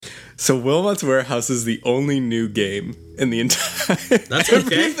So Wilmot's Warehouse is the only new game in the entire. That's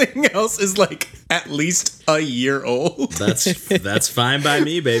okay. Everything else is like at least a year old. That's fine by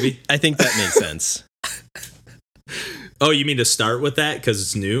me, baby. I think that makes sense. Oh, you mean to start with that because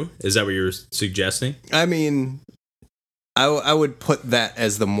it's new? Is that what you're suggesting? I mean, I would put that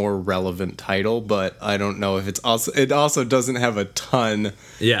as the more relevant title, but I don't know if it's also. It also doesn't have a ton.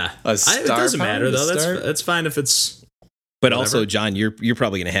 Yeah, it doesn't matter though. That's fine if it's. But whatever. also, John, you're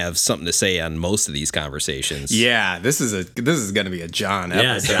probably going to have something to say on most of these conversations. Yeah, this is going to be a John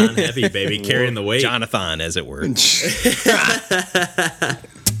episode. Yeah, John heavy, baby, carrying the weight. Jonathan, as it were.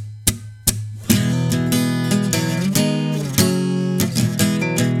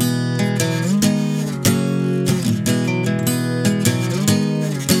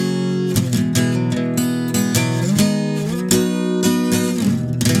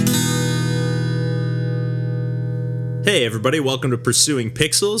 Hey everybody, welcome to Pursuing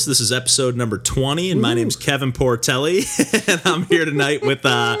Pixels. This is episode number 20, and my name's Kevin Portelli, and I'm here tonight with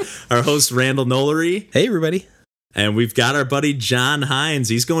our host Randall Nolery. Hey everybody. And we've got our buddy John Hines.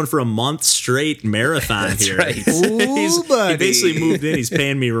 He's going for a month straight marathon That's here. right. Ooh, buddy. He basically moved in. He's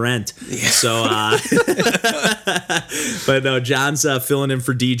paying me rent. Yeah. So, but no, John's filling in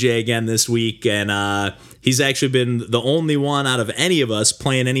for DJ again this week, and he's actually been the only one out of any of us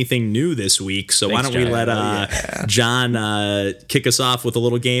playing anything new this week. So Thanks, why don't we John. let John kick us off with a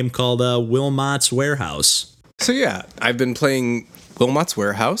little game called Wilmot's Warehouse. So yeah, I've been playing Wilmot's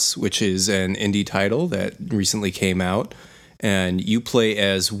Warehouse, which is an indie title that recently came out, and you play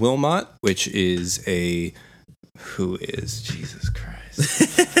as Wilmot, which is Jesus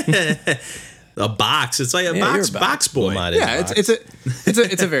Christ. A box. It's like a box boy. Wilmot is Yeah, a box.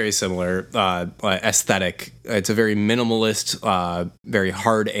 it's a very similar aesthetic. It's a very minimalist, very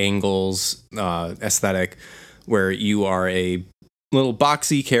hard angles aesthetic, where you are a little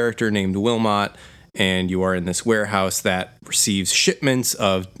boxy character named Wilmot, and you are in this warehouse that receives shipments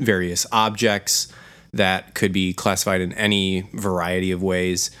of various objects that could be classified in any variety of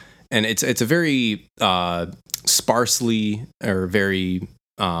ways. And it's a very sparsely, or very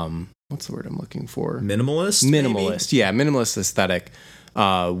what's the word I'm looking for? Minimalist? Minimalist, yeah, minimalist aesthetic,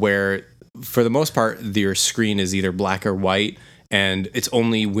 where for the most part your screen is either black or white, and it's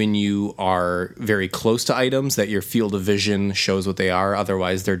only when you are very close to items that your field of vision shows what they are.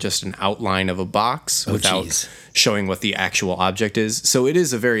 Otherwise, they're just an outline of a box without showing what the actual object is. So it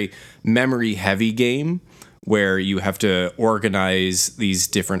is a very memory-heavy game where you have to organize these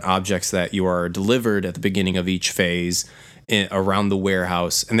different objects that you are delivered at the beginning of each phase around the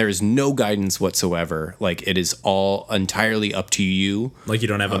warehouse, and there is no guidance whatsoever. Like, it is all entirely up to you. Like, you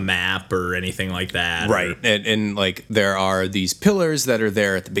don't have a map or anything like that. Right. And like, there are these pillars that are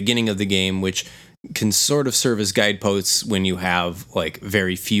there at the beginning of the game, which can sort of serve as guideposts when you have like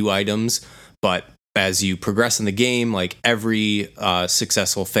very few items. But as you progress in the game, like every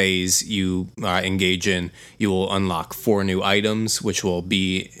successful phase you engage in, you will unlock 4 new items, which will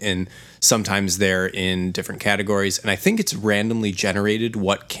be in sometimes they're in different categories. And I think it's randomly generated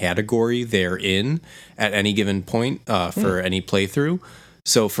what category they're in at any given point for any playthrough.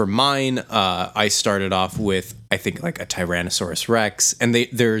 So for mine, I started off with, I think, like a Tyrannosaurus Rex, and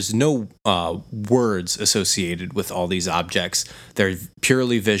there's no words associated with all these objects. They're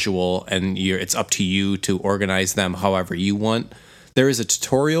purely visual, and it's up to you to organize them however you want. There is a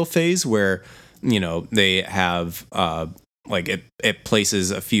tutorial phase where, they have, like, it places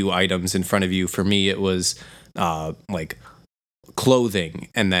a few items in front of you. For me, it was like clothing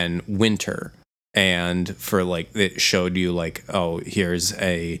and then winter. And for like, it showed you like, oh, here's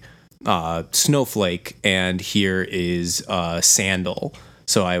a snowflake and here is a sandal.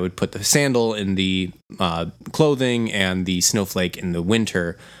 So I would put the sandal in the clothing and the snowflake in the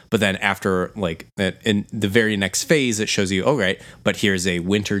winter. But then after like in the very next phase, it shows you, oh, right, but here's a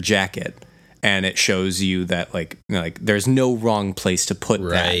winter jacket. And it shows you that like there's no wrong place to put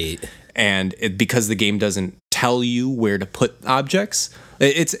that. And because the game doesn't tell you where to put objects,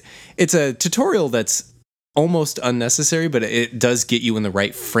 it's a tutorial that's almost unnecessary, but it does get you in the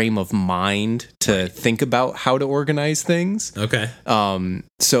right frame of mind to think about how to organize things. Okay.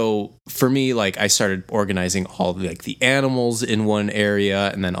 So for me, like, I started organizing all like the animals in one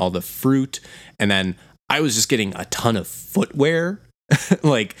area and then all the fruit, and then I was just getting a ton of footwear.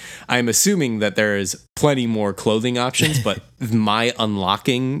 Like, I'm assuming that there's plenty more clothing options, but my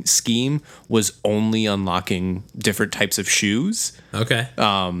unlocking scheme was only unlocking different types of shoes. Okay.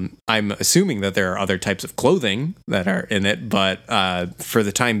 I'm assuming that there are other types of clothing that are in it, but for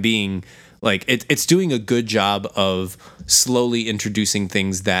the time being, like, it's doing a good job of slowly introducing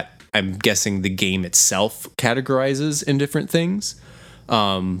things that I'm guessing the game itself categorizes in different things.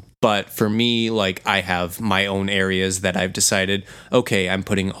 But for me, like, I have my own areas that I've decided, okay, I'm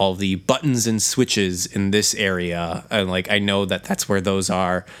putting all the buttons and switches in this area. And like, I know that that's where those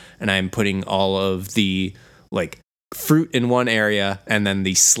are. And I'm putting all of the like fruit in one area and then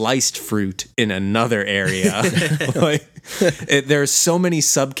the sliced fruit in another area. Like, there's so many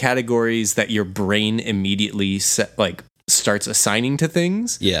subcategories that your brain immediately starts assigning to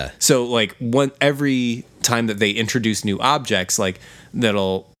things. Yeah. So like every time that they introduce new objects, like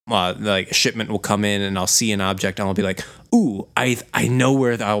that'll like a shipment will come in and I'll see an object and I'll be like, ooh, I know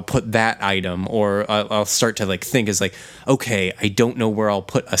where I'll put that item. Or I'll start to like think is like, okay, I don't know where I'll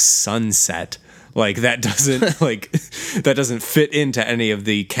put a sunset. Like that doesn't fit into any of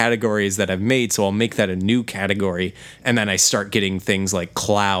the categories that I've made. So I'll make that a new category. And then I start getting things like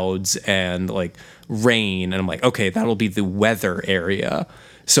clouds and like rain. And I'm like, okay, that'll be the weather area.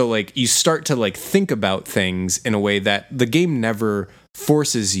 So like you start to like think about things in a way that the game never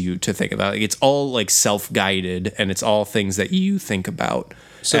forces you to think about. Like, it's all like self-guided and it's all things that you think about.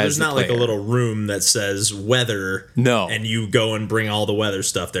 So there's not like a little room that says weather. No. And you go and bring all the weather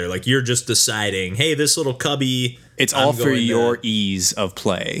stuff there. Like you're just deciding, hey, this little cubby. It's all for your ease of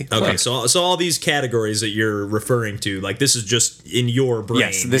play. Okay, Like, so all these categories that you're referring to, like this is just in your brain.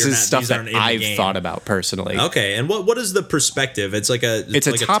 yes, this is stuff that I've thought about personally. Okay, and what is the perspective? It's like a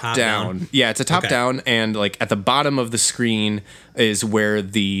top down. Yeah, it's a top down, and like at the bottom of the screen is where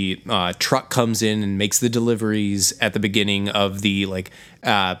the truck comes in and makes the deliveries at the beginning of the like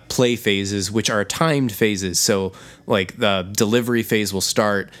play phases, which are timed phases. So like the delivery phase will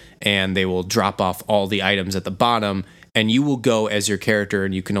start and they will drop off all the items at the bottom, and you will go as your character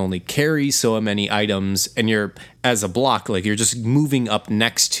and you can only carry so many items, and you're as a block, like you're just moving up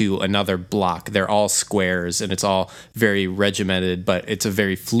next to another block. They're all squares and it's all very regimented, but it's a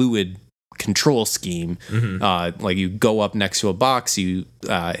very fluid control scheme. Like you go up next to a box, you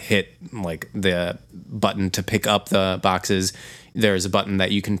hit like the button to pick up the boxes. There's a button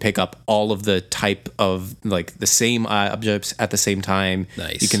that you can pick up all of the type of like the same objects at the same time.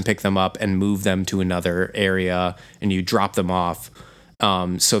 Nice. You can pick them up and move them to another area, and you drop them off.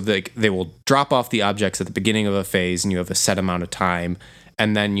 So they will drop off the objects at the beginning of a phase, and you have a set amount of time,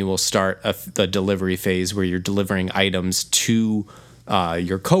 and then you will start the delivery phase where you're delivering items to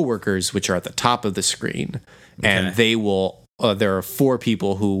your coworkers, which are at the top of the screen, and they will. There are 4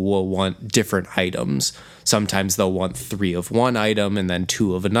 people who will want different items. Sometimes they'll want 3 of one item and then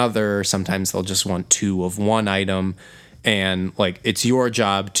 2 of another. Sometimes they'll just want 2 of one item. And like it's your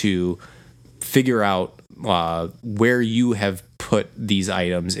job to figure out where you have put these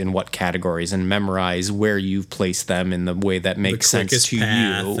items in what categories and memorize where you've placed them in the way that makes sense to you.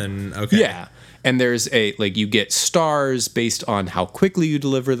 And, okay. Yeah. And there's you get stars based on how quickly you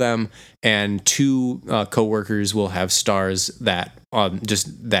deliver them, and 2 coworkers will have stars that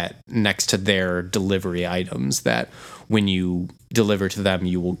just that next to their delivery items, that when you deliver to them,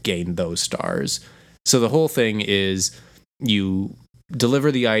 you will gain those stars. So the whole thing is you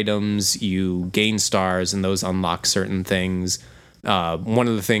deliver the items, you gain stars, and those unlock certain things. One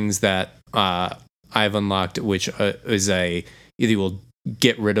of the things that I've unlocked, which is either you will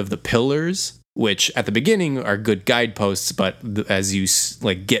get rid of the pillars, which at the beginning are good guideposts, but as you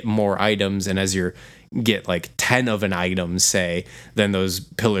like get more items and as you get like 10 of an item, say, then those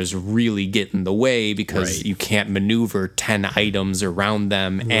pillars really get in the way because you can't maneuver 10 items around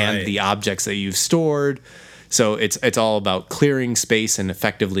them and the objects that you've stored. So it's all about clearing space and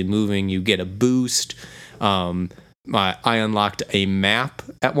effectively moving. You get a boost. I unlocked a map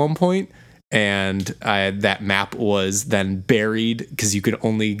at one point, and that map was then buried because you could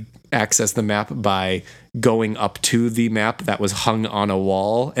only access the map by going up to the map that was hung on a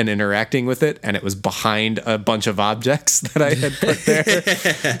wall and interacting with it, and it was behind a bunch of objects that I had put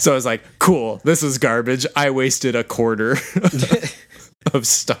there. So I was like, cool, this is garbage. I wasted a quarter of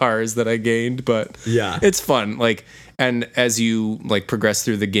stars that I gained, but it's fun. Like, and as you like progress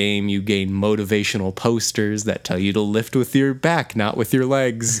through the game, you gain motivational posters that tell you to lift with your back, not with your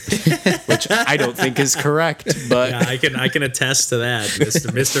legs, which I don't think is correct. But yeah, I can attest to that,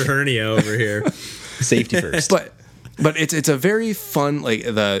 Mr. Hernia over here. Safety first. But it's a very fun, like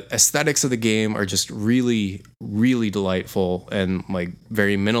the aesthetics of the game are just really, really delightful and like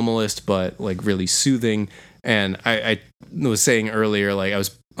very minimalist, but like really soothing. And I was saying earlier, like I was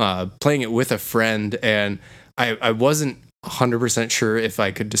playing it with a friend, and I wasn't 100% sure if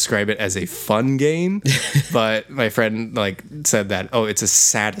I could describe it as a fun game, but my friend like said that, oh, it's a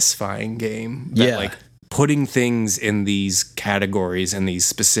satisfying game that like putting things in these categories and these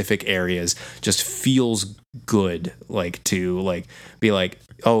specific areas just feels good. Like to like be like,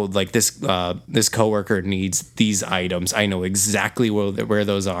 oh, like this coworker needs these items. I know exactly where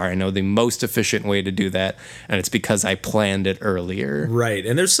those are. I know the most efficient way to do that, and it's because I planned it earlier. Right.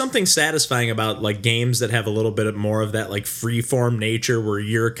 And there's something satisfying about like games that have a little bit more of that like free form nature where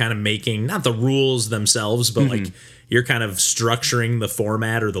you're kind of making not the rules themselves, but like you're kind of structuring the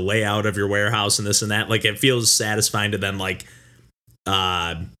format or the layout of your warehouse and this and that. Like it feels satisfying to then like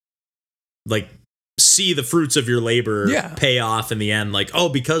see the fruits of your labor pay off in the end. Like, oh,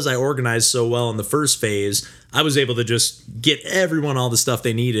 because I organized so well in the first phase, I was able to just get everyone all the stuff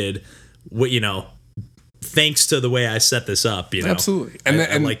they needed. What, thanks to the way I set this up, Absolutely. And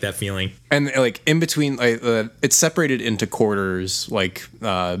I like that feeling. And like in between, it's separated into quarters. Like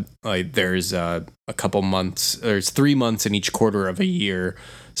there's a couple months. There's 3 months in each quarter of a year.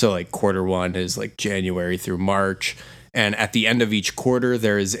 So like quarter one is like January through March. And at the end of each quarter,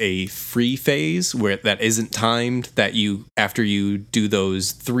 there is a free phase where that isn't timed. That after you do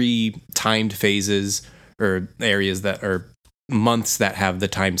those 3 timed phases or areas that are months that have the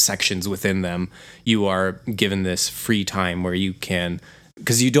time sections within them, you are given this free time where you can,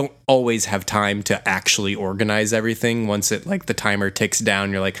 because you don't always have time to actually organize everything. Once it like the timer ticks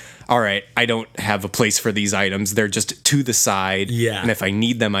down, you're like, all right, I don't have a place for these items. They're just to the side. Yeah. And if I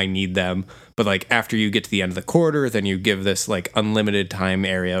need them, I need them. But like after you get to the end of the quarter, then you give this like unlimited time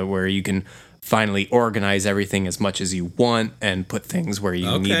area where you can finally organize everything as much as you want and put things where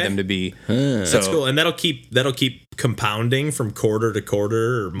you need them to be. So that's cool. And that'll keep compounding from quarter to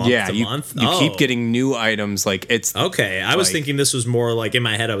quarter or month to month. You keep getting new items. Like it's okay. I was thinking this was more like in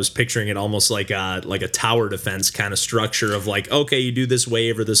my head. I was picturing it almost like a tower defense kind of structure of like, okay, you do this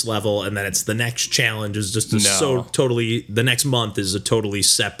wave or this level, and then it's the next challenge is just totally the next month is a totally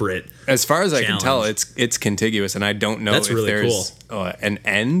separate. As far as challenge. I can tell, it's contiguous, and I don't know That's if really there's an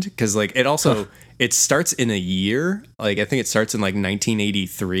end because like it also it starts in a year. Like I think it starts in like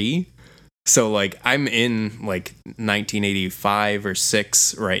 1983. So like I'm in like 1985 or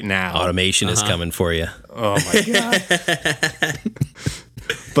 6 right now. Automation is coming for you. Oh my god!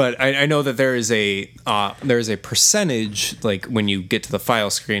 But I know that there is a percentage, like when you get to the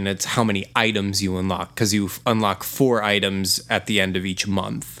file screen, it's how many items you unlock, because you unlock 4 items at the end of each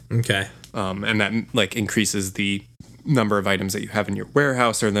month. Okay. And that like increases the number of items that you have in your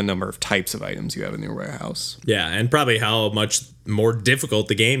warehouse or the number of types of items you have in your warehouse. Yeah, and probably how much more difficult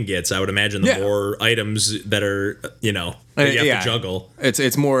the game gets. I would imagine the more items that are, that you have to juggle.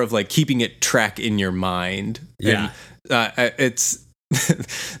 It's more of like keeping it track in your mind. Yeah. And, it's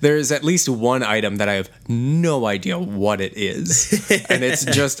there's at least one item that I have no idea what it is. And it's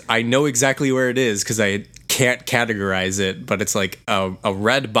just, I know exactly where it is because I can't categorize it, but it's like a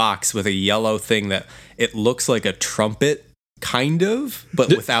red box with a yellow thing that it looks like a trumpet, kind of, but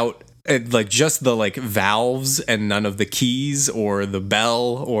without like just the like valves and none of the keys or the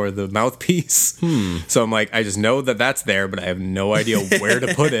bell or the mouthpiece. So I'm like, I just know that that's there, but I have no idea where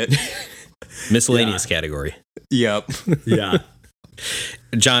to put it. Miscellaneous category. Yep. Yeah.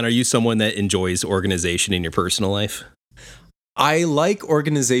 John, are you someone that enjoys organization in your personal life? I like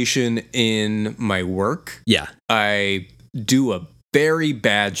organization in my work. Yeah. I do a very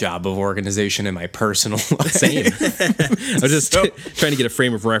bad job of organization in my personal life. Same. I was just trying to get a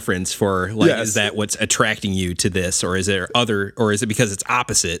frame of reference for like, is that what's attracting you to this, or is it because it's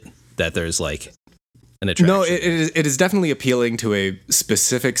opposite that there's like an attraction? No, it is definitely appealing to a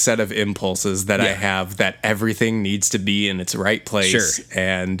specific set of impulses that I have, that everything needs to be in its right place. Sure.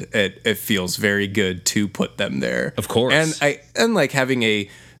 And it feels very good to put them there. Of course. And like having a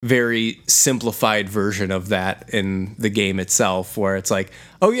very simplified version of that in the game itself, where it's like,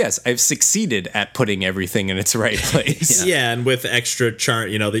 oh yes, I've succeeded at putting everything in its right place. Yeah, and with extra charm,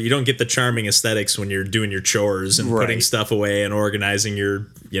 that you don't get the charming aesthetics when you're doing your chores and putting stuff away and organizing your,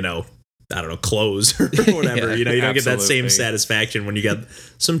 I don't know, clothes or whatever. You don't get that same satisfaction when you got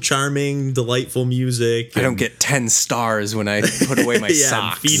some charming, delightful music. I don't get 10 stars when I put away my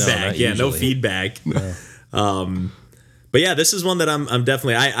socks. Feedback. No feedback. No. But yeah, this is one that I'm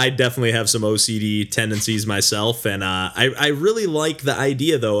definitely, I definitely have some OCD tendencies myself. And I really like the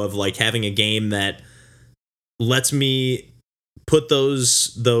idea, though, of like having a game that lets me put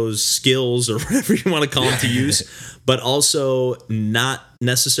those skills or whatever you want to call them to use, but also not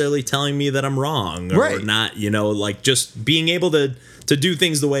necessarily telling me that I'm wrong or not, like just being able to to do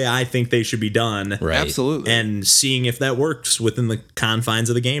things the way I think they should be done. Right. Absolutely. And seeing if that works within the confines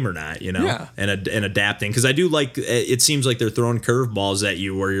of the game or not, Yeah. and adapting. Because I do like, it seems like they're throwing curveballs at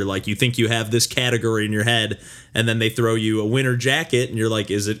you where you're like, you think you have this category in your head, and then they throw you a winter jacket, and you're like,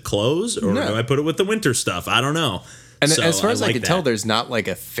 is it clothes, or do I put it with the winter stuff? I don't know. And So as far as I like can that. tell, there's not like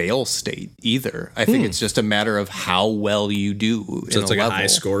a fail state either. I think it's just a matter of how well you do. So in it's like level. a high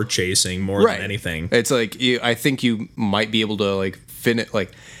score chasing more than anything. It's like I think you might be able to like finish.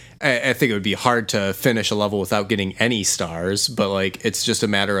 Like I think it would be hard to finish a level without getting any stars, but like it's just a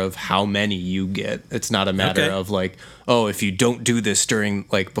matter of how many you get. It's not a matter of like, oh, if you don't do this during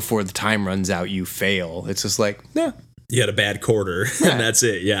like before the time runs out, you fail. It's just like, yeah, You had a bad quarter, and that's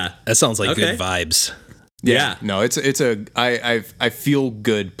it. Yeah. That sounds like Okay. good vibes. Yeah. No, I feel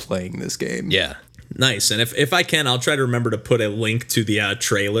good playing this game. Yeah. Nice. And if I can, I'll try to remember to put a link to the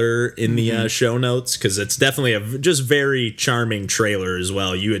trailer in the show notes, because it's definitely a just very charming trailer as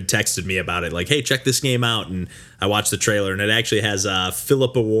well. You had texted me about it, like, hey, check this game out. And I watched the trailer, and it actually has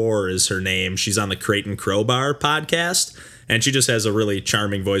Philippa War is her name. She's on the Creighton Crowbar podcast, and she just has a really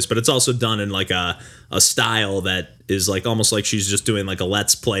charming voice, but it's also done in like a style that is like almost like she's just doing like a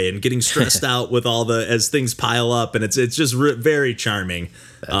let's play and getting stressed out with all the as things pile up, and it's just very charming.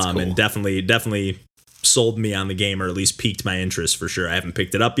 Cool. And definitely sold me on the game, or at least piqued my interest for sure. I haven't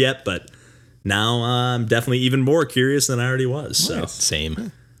picked it up yet, but now I'm definitely even more curious than I already was. So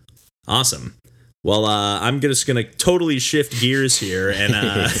Same. awesome. Well, I'm just gonna totally shift gears here and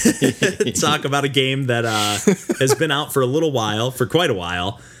talk about a game that has been out for quite a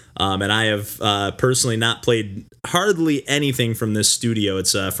while. And I have personally not played hardly anything from this studio.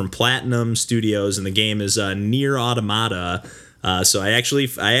 It's from Platinum Studios, and the game is Nier Automata. So I actually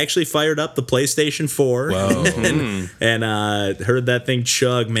fired up the PlayStation 4 and heard that thing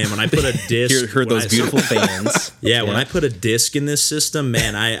chug, man. When I put a disc, Heard those beautiful fans. yeah, when I put a disc in this system,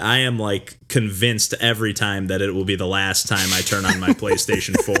 man, I am like convinced every time that it will be the last time I turn on my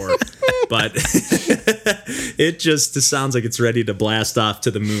PlayStation 4. But it just sounds like it's ready to blast off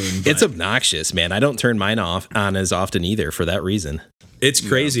to the moon. It's obnoxious, man. I don't turn mine on as often either for that reason. It's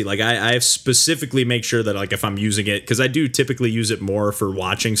crazy. Like I specifically make sure that like if I'm using it, because I do typically use it more for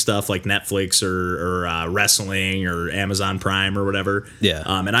watching stuff like Netflix or wrestling or Amazon Prime or whatever. Yeah.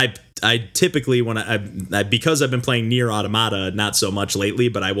 And I typically when I because I've been playing Nier Automata not so much lately,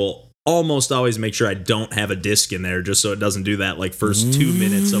 but I will almost always make sure I don't have a disc in there just so it doesn't do that like first 2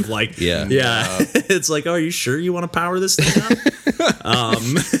 minutes of like Yeah. It's like, oh, are you sure you want to power this thing up?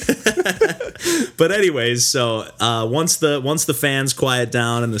 But anyways, so once the fans quiet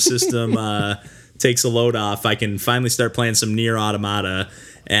down and the system takes a load off, I can finally start playing some Nier Automata.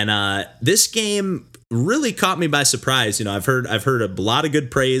 And this game really caught me by surprise. You know, I've heard a lot of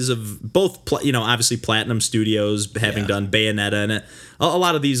good praise of both. Obviously Platinum Studios having done Bayonetta and a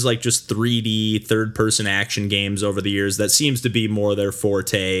lot of these like just 3D third-person action games over the years. That seems to be more their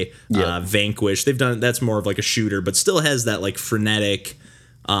forte. Vanquish, they've done that's more of like a shooter, but still has that like frenetic.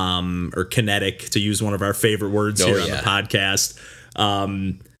 Or kinetic, to use one of our favorite words here on the podcast,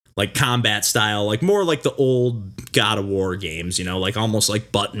 like combat style, like more like the old God of War games, like almost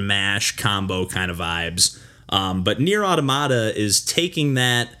like button mash combo kind of vibes. But Nier Automata is taking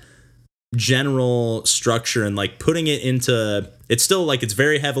that general structure and like putting it into, it's still like it's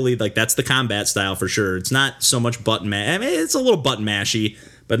very heavily like that's the combat style for sure. It's not so much button mash. I mean, it's a little button mashy,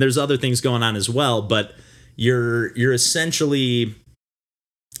 but there's other things going on as well. But you're essentially.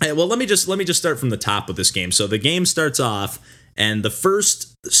 Well, let me just start from the top with this game. So the game starts off, and the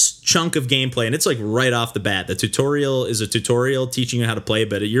first chunk of gameplay, and it's like right off the bat, the tutorial is a tutorial teaching you how to play,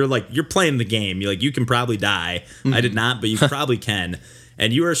 but you're playing the game. You can probably die. Mm-hmm. I did not, but you probably can.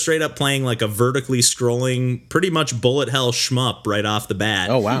 And you are straight up playing like a vertically scrolling, pretty much bullet hell shmup right off the bat.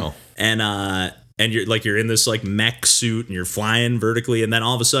 Oh wow! And you're in this like mech suit, and you're flying vertically, and then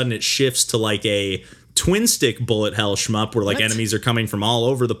all of a sudden it shifts to like a twin stick bullet hell shmup where like enemies are coming from all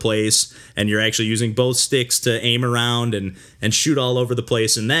over the place, and you're actually using both sticks to aim around and shoot all over the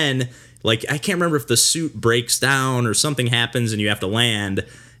place. And then like I can't remember if the suit breaks down or something happens and you have to land,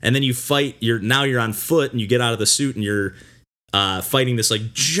 and then you fight. You're on foot and you get out of the suit and you're fighting this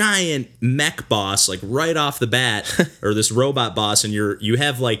like giant mech boss like right off the bat, or this robot boss, and you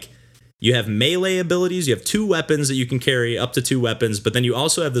have melee abilities. You have 2 weapons that you can carry, up to 2 weapons, but then you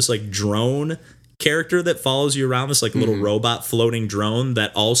also have this like drone character that follows you around, this like little robot floating drone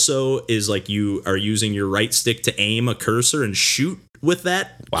that also is like you are using your right stick to aim a cursor and shoot with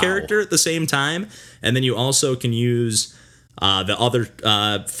that character at the same time. And then you also can use the other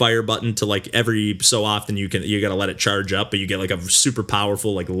fire button to like every so often you gotta let it charge up, but you get like a super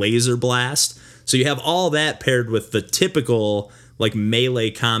powerful like laser blast. So you have all that paired with the typical like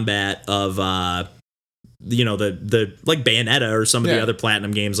melee combat of the like Bayonetta or some of the other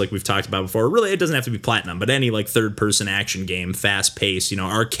Platinum games like we've talked about before. Really, it doesn't have to be Platinum, but any like third person action game, fast paced,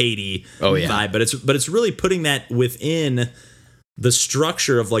 arcadey vibe. But it's really putting that within the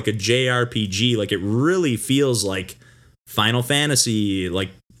structure of like a JRPG. Like it really feels like Final Fantasy, like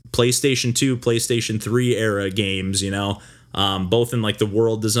PlayStation 2, PlayStation 3 era games, both in like the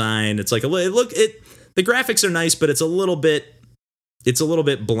world design. It's like the graphics are nice, but it's a little bit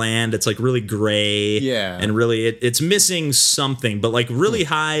bland. It's like really gray. Yeah. And really it's missing something, but like really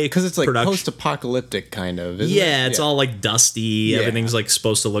high because it's like post-apocalyptic kind of, isn't it? It's all like dusty. Everything's like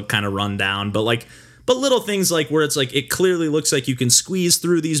supposed to look kind of run down, but little things like where it's like it clearly looks like you can squeeze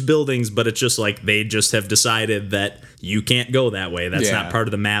through these buildings, but it's just like they just have decided that you can't go that way. That's not part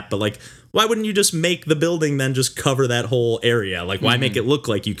of the map. But like, why wouldn't you just make the building then just cover that whole area? Like, why make it look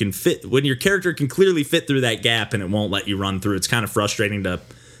like you can fit when your character can clearly fit through that gap and it won't let you run through? It's kind of frustrating to,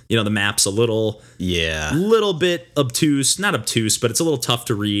 the map's a little bit obtuse, not obtuse, but it's a little tough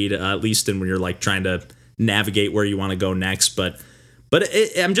to read, at least when you're like trying to navigate where you want to go next. But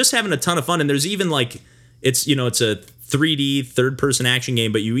I'm just having a ton of fun. And there's even like, it's a 3D third person action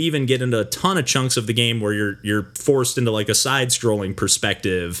game, but you even get into a ton of chunks of the game where you're forced into like a side scrolling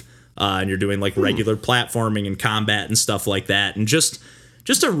perspective, and you're doing like regular platforming and combat and stuff like that. And just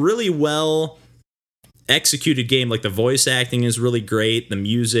a really well executed game. Like the voice acting is really great. The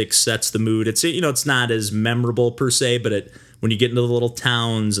music sets the mood. It's not as memorable per se, but when you get into the little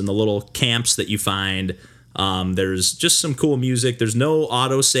towns and the little camps that you find, there's just some cool music. There's no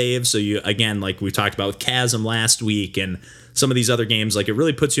auto save, so you, again, like we talked about with Chasm last week and some of these other games, like it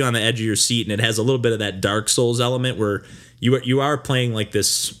really puts you on the edge of your seat, and it has a little bit of that Dark Souls element where you are playing like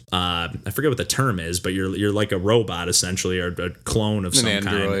this, I forget what the term is, but you're like a robot essentially, or a clone of some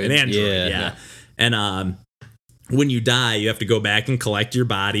kind. An android, yeah. And when you die, you have to go back and collect your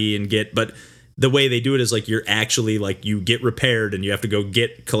body and but the way they do it is like you're actually like you get repaired and you have to go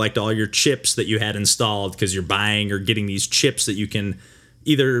collect all your chips that you had installed, because you're buying or getting these chips that you can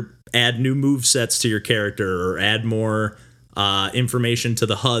either add new move sets to your character or add more information to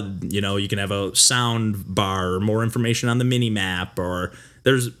the HUD. You can have a sound bar or more information on the mini map, or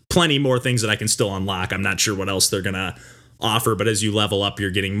there's plenty more things that I can still unlock. I'm not sure what else they're gonna offer, but as you level up,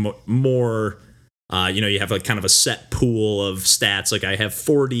 you're getting more. You have like kind of a set pool of stats. Like I have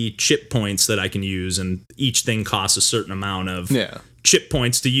 40 chip points that I can use, and each thing costs a certain amount of chip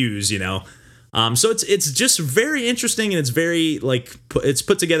points to use. So it's just very interesting, and it's very like it's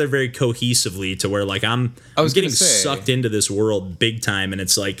put together very cohesively to where like I'm getting sucked into this world big time, and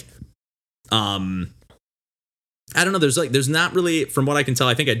it's like I don't know. There's not really, from what I can tell.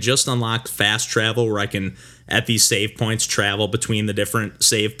 I think I just unlocked fast travel where I can at these save points travel between the different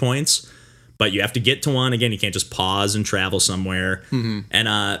save points. But you have to get to one. Again, you can't just pause and travel somewhere.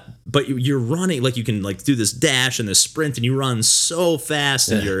 And but you're running, like you can like do this dash and this sprint, and you run so fast,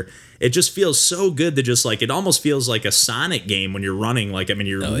 and it just feels so good to just like, it almost feels like a Sonic game when you're running. Like, I mean,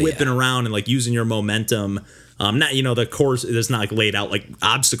 you're whipping around and like using your momentum. Not, the course, it's not like laid out like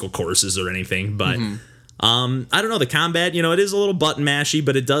obstacle courses or anything, but I don't know, the combat, it is a little button mashy,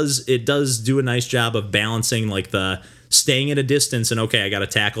 but it does do a nice job of balancing like the staying at a distance and, okay, I got to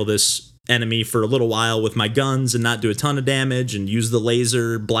tackle this enemy for a little while with my guns and not do a ton of damage and use the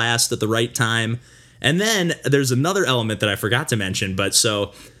laser blast at the right time. And then there's another element that I forgot to mention, but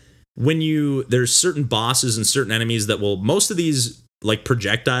so there's certain bosses and certain enemies that most of these like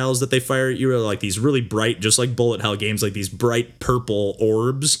projectiles that they fire at you are like these really bright, just like bullet hell games, like these bright purple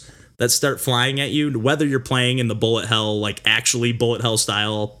orbs that start flying at you, whether you're playing in the bullet hell, like actually bullet hell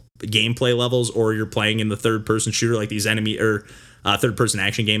style gameplay levels, or you're playing in the third person shooter, like these enemy or third person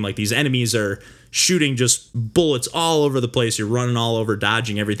action game, like these enemies are shooting just bullets all over the place. You're running all over,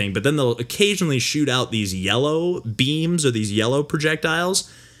 dodging everything, but then they'll occasionally shoot out these yellow beams or these yellow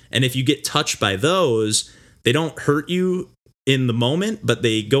projectiles. And if you get touched by those, they don't hurt you in the moment, but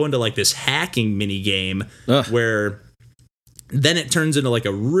they go into like this hacking mini game where then it turns into like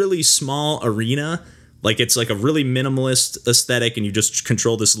a really small arena. Like it's like a really minimalist aesthetic, and you just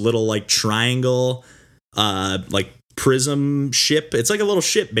control this little like triangle, like prism ship. It's like a little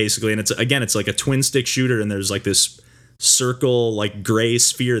ship basically, and it's like a twin stick shooter, and there's like this circle like gray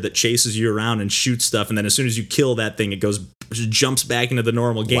sphere that chases you around and shoots stuff, and then as soon as you kill that thing, it jumps back into the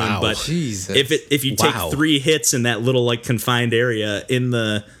normal game. Wow. But Jesus. if you take 3 hits in that little like confined area in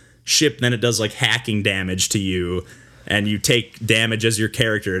the ship, then it does like hacking damage to you, and you take damage as your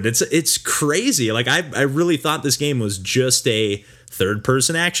character, and it's crazy. Like I really thought this game was just a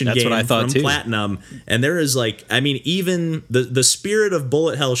third-person action game what I thought from too. Platinum, and there is like, I mean, even the spirit of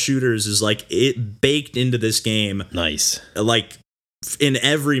bullet hell shooters is like it baked into this game. Nice. Like in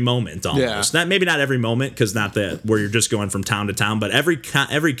every moment almost. Maybe not every moment, because not that where you're just going from town to town, but every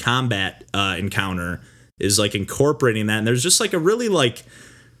combat encounter is like incorporating that. And there's just like a really like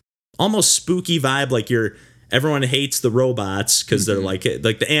almost spooky vibe. Like everyone hates the robots because they're like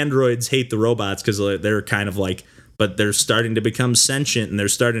the androids hate the robots because they're kind of like, but they're starting to become sentient and they're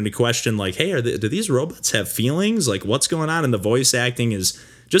starting to question like, hey, do these robots have feelings? Like, what's going on? And the voice acting is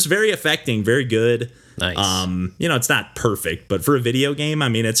just very affecting, very good. Nice. It's not perfect, but for a video game, I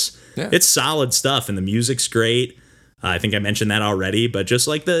mean, it's solid stuff, and the music's great. I think I mentioned that already, but just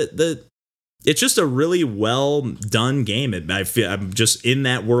like it's just a really well done game. I feel I'm just in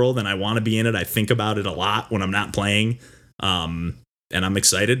that world, and I want to be in it. I think about it a lot when I'm not playing, and I'm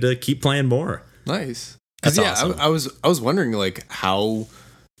excited to keep playing more. Nice. That's awesome. I was wondering like how.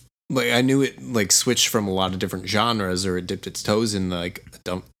 Like I knew it like switched from a lot of different genres, or it dipped its toes in like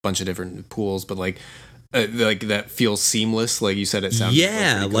a bunch of different pools, but like that feels seamless. Like you said, it sounds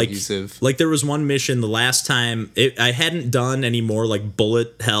like cohesive. Like there was one mission the last time I hadn't done any more like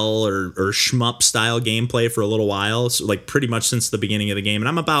bullet hell or shmup style gameplay for a little while, so like pretty much since the beginning of the game, and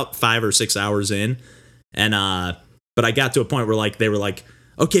I'm about 5 or 6 hours in, and but I got to a point where like they were like,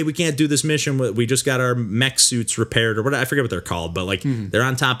 okay, we can't do this mission. We just got our mech suits repaired or whatever. I forget what they're called, but like they're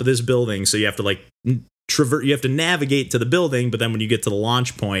on top of this building. So you have to like you have to navigate to the building. But then when you get to the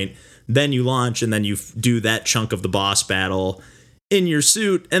launch point, then you launch and then you do that chunk of the boss battle in your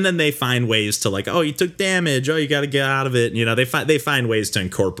suit. And then they find ways to like, oh, you took damage. Oh, you got to get out of it. They find ways to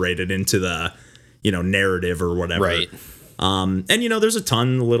incorporate it into the, narrative or whatever. Right. And there's a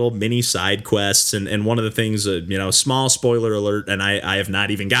ton of little mini side quests, and one of the things, small spoiler alert, and I have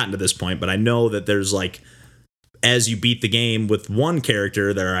not even gotten to this point, but I know that there's like, as you beat the game with one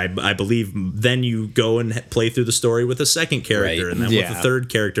character there, I believe then you go and play through the story with a second character, right. and then with a third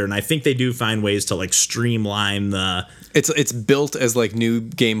character, and I think they do find ways to like streamline the. It's built as like new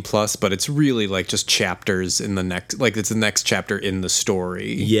game plus, but it's really like just chapters in the next, like it's the next chapter in the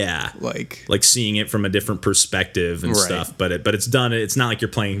story. Yeah, like seeing it from a different perspective and stuff. But it's done. It's not like you're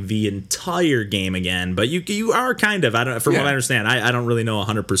playing the entire game again, but you are kind of. From what I understand, I don't really know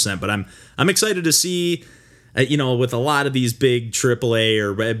 100%, but I'm excited to see. With a lot of these big AAA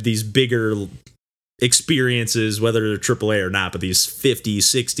or these bigger experiences, whether they're AAA or not, but these 50,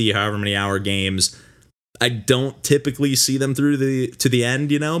 60, however many hour games, I don't typically see them through to the end,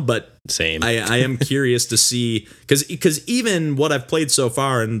 but same. I am curious to see, because even what I've played so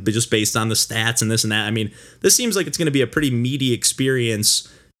far, and just based on the stats and this and that, I mean, this seems like it's going to be a pretty meaty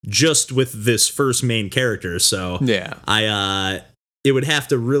experience just with this first main character. So yeah, it would have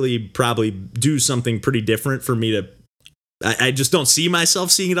to really probably do something pretty different for me to. I just don't see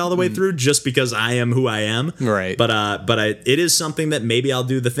myself seeing it all the way through, just because I am who I am. Right. But it is something that maybe I'll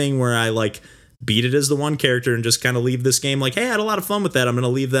do the thing where I like beat it as the one character and just kind of leave this game like, hey, I had a lot of fun with that. I'm going to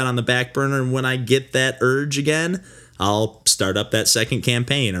leave that on the back burner, and when I get that urge again, I'll start up that second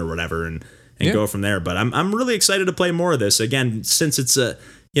campaign or whatever and go from there. But I'm really excited to play more of this again, since it's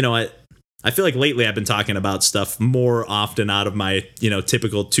I feel like lately I've been talking about stuff more often out of my,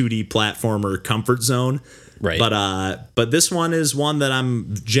 typical 2D platformer comfort zone. Right. But this one is one that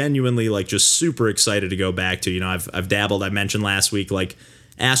I'm genuinely like just super excited to go back to. I've dabbled. I mentioned last week like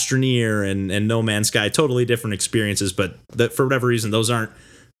Astroneer and No Man's Sky, totally different experiences, but that for whatever reason those aren't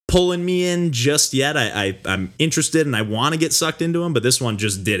pulling me in just yet. I'm interested and I want to get sucked into them, but this one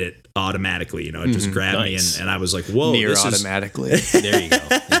just did it automatically. It just grabbed me and I was like, whoa, near automatically. There you go.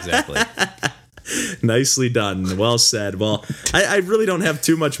 Exactly. Nicely done. Well said. Well, I really don't have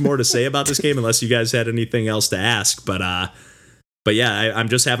too much more to say about this game unless you guys had anything else to ask. But yeah, I'm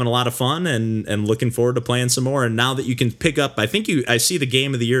just having a lot of fun and looking forward to playing some more. And now that you can pick up, I see the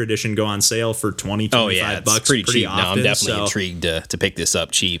Game of the Year edition go on sale for $25 bucks. Pretty cheap. Often, now I'm definitely intrigued to pick this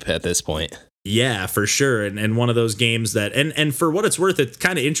up cheap at this point. Yeah, for sure. And one of those games that, and for what it's worth, it's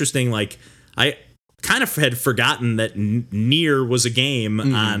kind of interesting. Like I kind of had forgotten that Nier was a game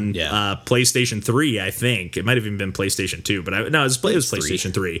on PlayStation 3, I think. It might have even been PlayStation 2, but it was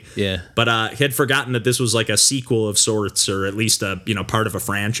PlayStation 3. Yeah. But had forgotten that this was like a sequel of sorts, or at least a part of a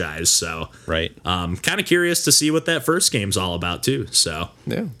franchise. So right. Kind of curious to see what that first game's all about too. So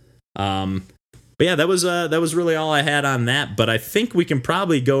yeah. But yeah, that was really all I had on that. But I think we can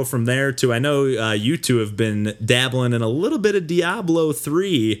probably go from there to, I know you two have been dabbling in a little bit of Diablo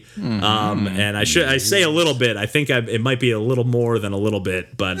 3, and I say a little bit. I think it might be a little more than a little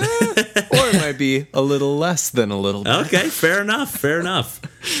bit, but or it might be a little less than a little bit. Okay, fair enough.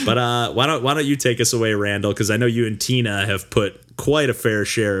 But why don't you take us away, Randall? Because I know you and Tina have put quite a fair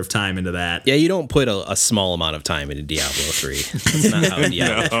share of time into that. Yeah, you don't put a small amount of time into Diablo 3. That's not how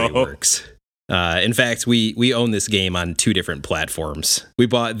Diablo 3 works. In fact, we own this game on 2 different platforms. We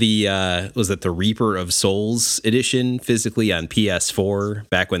bought the was it the Reaper of Souls edition physically on PS4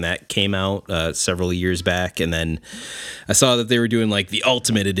 back when that came out several years back, and then I saw that they were doing like the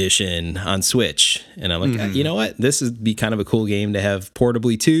Ultimate Edition on Switch, and I'm like, you know what, this would be kind of a cool game to have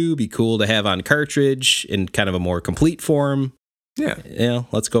portably too. Be cool to have on cartridge in kind of a more complete form. Yeah,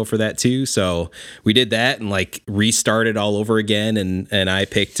 let's go for that too. So we did that and like restarted all over again, and I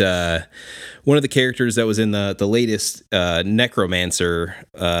picked one of the characters that was in the latest Necromancer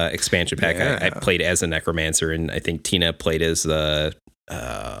expansion pack. I played as a Necromancer, and I think Tina played as the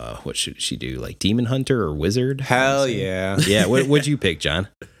what should she do, like Demon Hunter or Wizard? Hell yeah. Yeah, what'd you pick, John?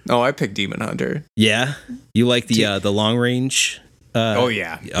 Oh, I picked Demon Hunter. Yeah, you like the long range? Oh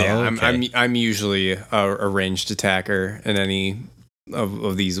yeah. Okay. I'm usually a ranged attacker in any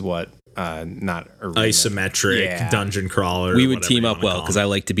of these not arena. Isometric dungeon crawler. We would team up well because I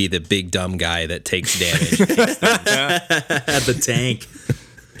like to be the big dumb guy that takes damage. The tank.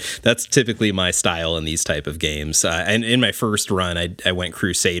 That's typically my style in these type of games. And in my first run, I went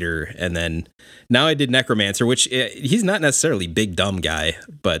Crusader, and then now I did Necromancer, which he's not necessarily big dumb guy,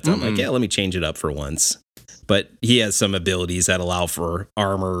 but I'm like, yeah, let me change it up for once. But he has some abilities that allow for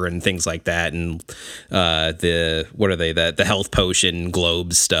armor and things like that, and the health potion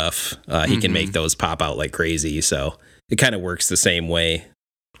globes stuff. He can make those pop out like crazy, so it kind of works the same way.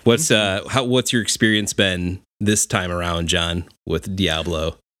 What's your experience been this time around, John, with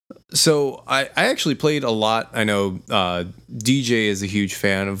Diablo? So I actually played a lot. I know DJ is a huge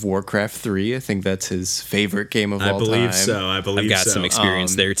fan of Warcraft 3. I think that's his favorite game of all time. I believe I've got some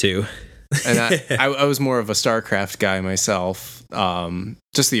experience there too. And I was more of a StarCraft guy myself,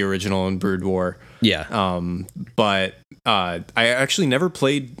 just the original in Brood War. Yeah. But I actually never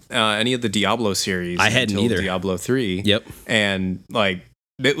played any of the Diablo series. I hadn't either. Diablo 3. Yep. And like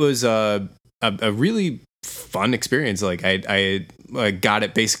it was a really fun experience. Like I got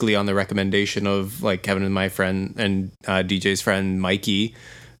it basically on the recommendation of like Kevin and my friend and DJ's friend Mikey,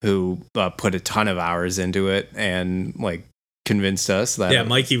 who put a ton of hours into it and like convinced us that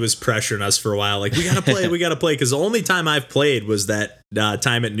Mikey was pressuring us for a while, like we gotta play because the only time I've played was that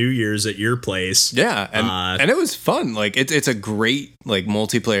time at New Year's at your place. And it was fun. Like it's a great like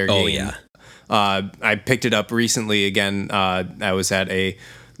multiplayer game. I picked it up recently again. I was at a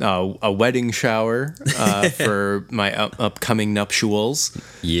wedding shower for my upcoming nuptials.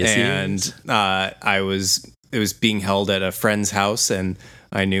 Yes, it was being held at a friend's house, and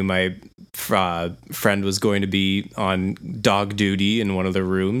I knew my friend was going to be on dog duty in one of the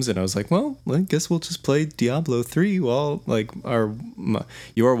rooms, and I was like, well, I guess we'll just play Diablo 3 while like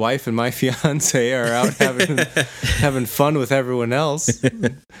your wife and my fiance are out having fun with everyone else.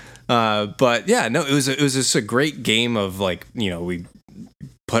 But yeah, no, it was just a great game of like, you know, we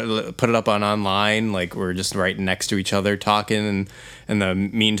put it up on online, like we're just right next to each other talking, and in the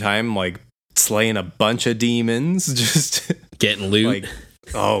meantime like slaying a bunch of demons, just getting loot. Like,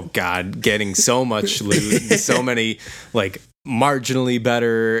 oh god, getting so much loot, and so many like marginally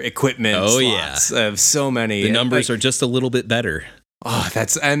better equipment. Oh slots. yeah, of so many. The numbers are just a little bit better. Oh,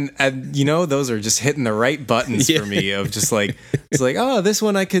 that's and you know, those are just hitting the right buttons for me. Of just like, it's like, oh, this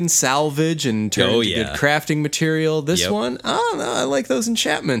one I can salvage and turn into good crafting material. This one, oh no, I like those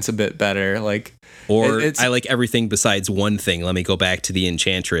enchantments a bit better. Like, or I like everything besides one thing. Let me go back to the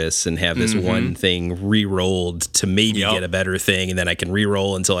Enchantress and have this one thing re-rolled to maybe get a better thing, and then I can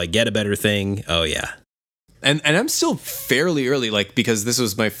re-roll until I get a better thing. Oh yeah. And I'm still fairly early, like, because this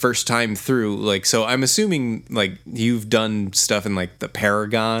was my first time through, like, so I'm assuming like you've done stuff in like the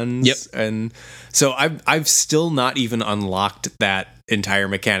Paragons. Yep. And so I've still not even unlocked that entire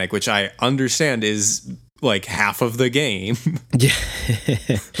mechanic, which I understand is like half of the game. Yeah.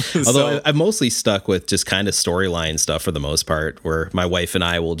 Although I'm mostly stuck with just kind of storyline stuff for the most part, where my wife and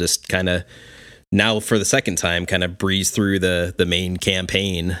I will just kind of, now for the second time, kind of breeze through the main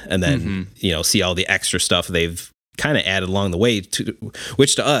campaign, and then you know, see all the extra stuff they've kind of added along the way,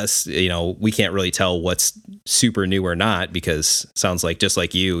 which to us, you know, we can't really tell what's super new or not, because it sounds like, just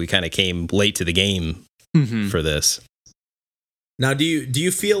like you, we kind of came late to the game for this. Now, do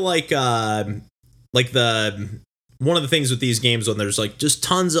you feel like the one of the things with these games when there's like just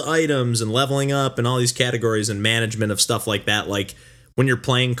tons of items and leveling up and all these categories and management of stuff like that, like when you're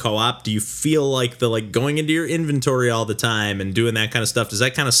playing co-op, do you feel like the like going into your inventory all the time and doing that kind of stuff, does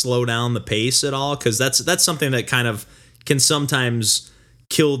that kind of slow down the pace at all? Because that's something that kind of can sometimes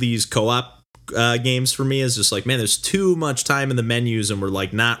kill these co-op games for me, is just like, man, there's too much time in the menus and we're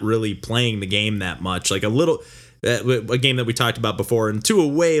like not really playing the game that much. Like a little, a game that we talked about before, and to a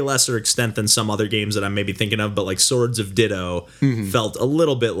way lesser extent than some other games that I'm maybe thinking of, but like Swords of Ditto felt a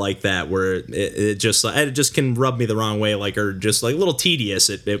little bit like that, where it just can rub me the wrong way, like, or just like a little tedious.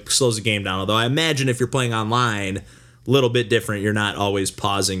 It slows the game down. Although I imagine if you're playing online, a little bit different. You're not always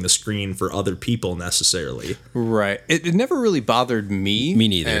pausing the screen for other people necessarily. Right. It never really bothered me. Me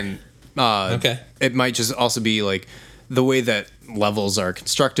neither. And Okay. it might just also be like the way that levels are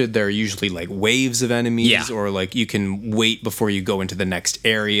constructed. There are usually like waves of enemies, Yeah. or like you can wait before you go into the next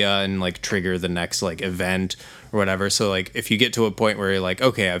area and like trigger the next like event or whatever. So like if you get to a point where you're like,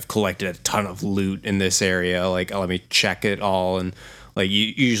 okay, I've collected a ton of loot in this area, like let me check it all, and like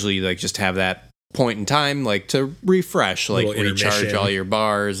you usually like just have that point in time like to refresh, like Little recharge intermission. all your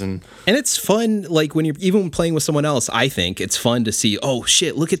bars. And it's fun, like when you're even playing with someone else, I think it's fun to see, oh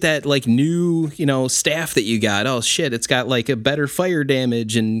shit, look at that like new, staff that you got. Oh shit, it's got like a better fire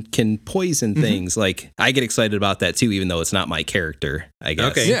damage and can poison things. Like I get excited about that too, even though it's not my character, I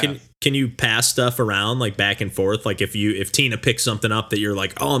guess. Okay. Yeah. Can you pass stuff around like back and forth? Like if Tina picks something up that you're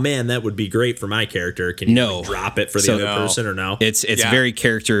like, oh man, that would be great for my character. Can you No. like, drop it for the So- other No. person or no? It's Yeah. very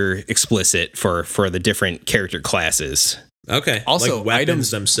character explicit for the different character classes. Okay. Also, like weapons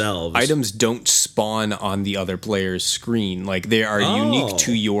items themselves. items don't spawn on the other player's screen. Like they are Oh. unique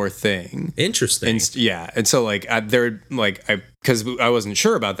to your thing. Interesting. And so like they're like because I wasn't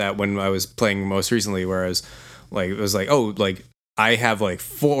sure about that when I was playing most recently, where I was like, it was like, oh, like I have like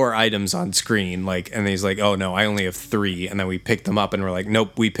 4 items on screen, like, and he's like, oh no, I only have 3, and then we picked them up and we're like,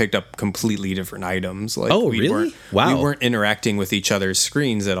 nope, we picked up completely different items. Like, Oh, we really? Wow. we weren't interacting with each other's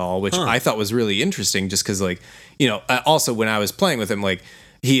screens at all, which I thought was really interesting, just because like, also when I was playing with him, like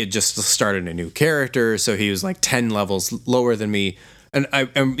he had just started a new character, so he was like 10 levels lower than me. And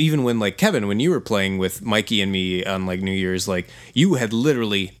even when like Kevin, when you were playing with Mikey and me on like New Year's, like you had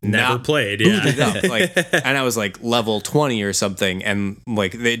literally Never not played, booted yeah. up, like, and I was like level 20 or something, and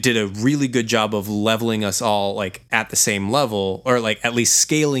like they did a really good job of leveling us all like at the same level, or like at least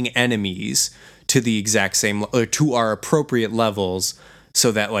scaling enemies to the exact same or to our appropriate levels,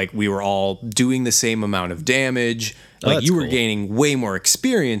 so that like we were all doing the same amount of damage. Like that's you were cool. gaining way more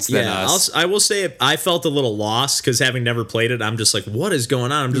experience than us. I will say I felt a little lost because having never played it, I'm just like, what is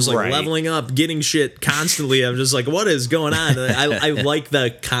going on? I'm just like Right. leveling up, getting shit constantly. I'm just like, what is going on? I like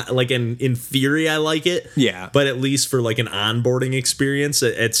like in theory, I like it. Yeah. But at least for like an onboarding experience,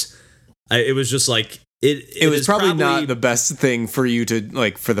 it was just like It was is probably not the best thing for you to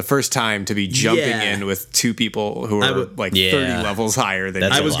like for the first time to be jumping Yeah. in with 2 people who are would- like Yeah. 30 levels higher than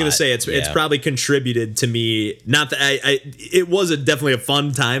That's you. I was a gonna lot. say it's Yeah. probably contributed to me. Not that it was definitely a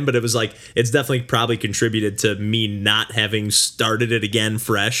fun time, but it was like it's definitely probably contributed to me not having started it again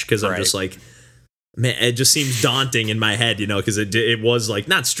fresh because I'm Right. just like, man, it just seems daunting in my head, because it was like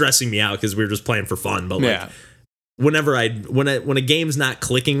not stressing me out because we were just playing for fun, but like Yeah. whenever when a game's not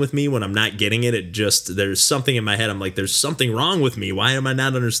clicking with me, when I'm not getting it, it just there's something in my head. I'm like, there's something wrong with me. Why am I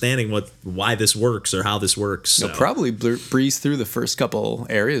not understanding why this works or how this works? So You'll probably breeze through the first couple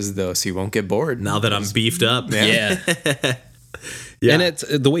areas though, so you won't get bored. now that I'm beefed up, Yeah. Yeah. And it's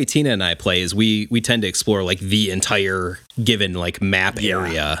the way Tina and I play is we tend to explore like the entire given like map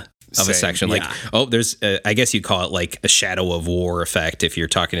area of a Same, section. Like, yeah. oh, there's I guess you call it like a shadow of war effect if you're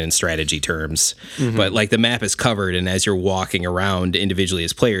talking in strategy terms. But like the map is covered, and as you're walking around individually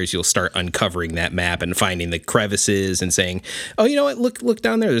as players, you'll start uncovering that map and finding the crevices and saying, oh, you know what? Look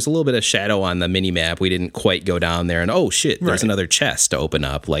down there. There's a little bit of shadow on the mini map. We didn't quite go down there, and oh shit, there's Right. another chest to open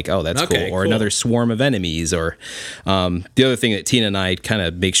up. Like, oh, that's Okay, cool. Or cool. another swarm of enemies. Or the other thing that Tina and I kind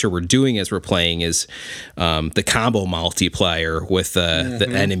of make sure we're doing as we're playing is the combo multiplier with the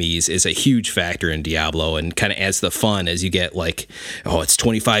enemies is a huge factor in Diablo, and kind of adds the fun as you get like, oh, it's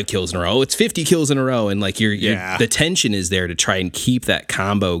 25 kills in a row, oh, it's 50 kills in a row, and like Yeah. the tension is there to try and keep that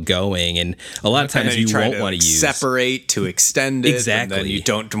combo going. And a lot of And times then you try won't to, want like, to use separate to extend it. And Exactly. then you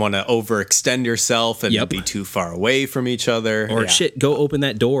don't want to overextend yourself and Yep. be too far away from each other. or Yeah. shit, go open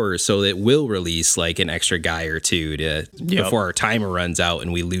that door so it will release like an extra guy or two to before our timer runs out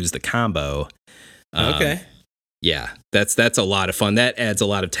and we lose the combo. okay. Yeah, that's a lot of fun. That adds a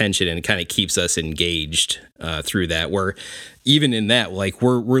lot of tension and kind of keeps us engaged through that. Where even in that, like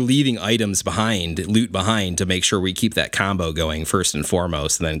we're leaving items behind, loot behind, to make sure we keep that combo going first and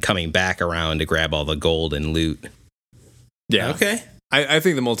foremost, and then coming back around to grab all the gold and loot. Yeah. Okay. I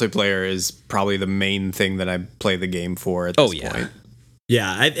think the multiplayer is probably the main thing that I play the game for at this Oh, yeah. point.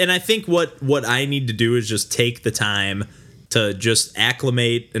 Yeah, I think what I need to do is just take the time to just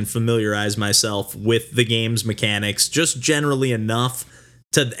acclimate and familiarize myself with the game's mechanics, just generally enough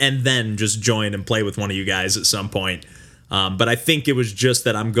and then just join and play with one of you guys at some point. But I think it was just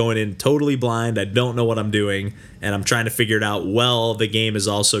that I'm going in totally blind. I don't know what I'm doing, and I'm trying to figure it out. Well, the game is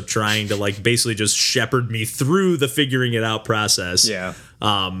also trying to like basically just shepherd me through the figuring it out process. Yeah.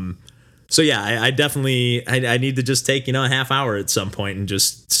 So yeah, I definitely I need to just take a half hour at some point and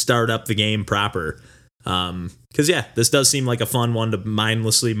just start up the game proper. Because yeah, this does seem like a fun one to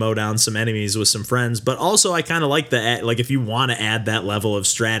mindlessly mow down some enemies with some friends, but also I kind of like like if you want to add that level of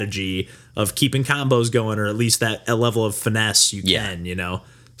strategy of keeping combos going, or at least that a level of finesse, you can,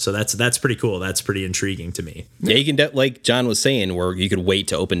 So that's pretty cool. That's pretty intriguing to me. Yeah, you can like John was saying, where you could wait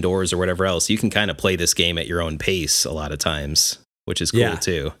to open doors or whatever else. You can kind of play this game at your own pace a lot of times, which is cool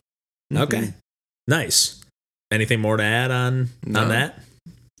too. Okay, nice. Anything more to add on that?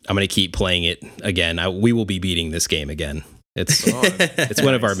 I'm going to keep playing it again. We will be beating this game again. It's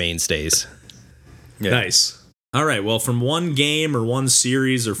one of our mainstays. Yeah. Nice. All right. Well, from one game or one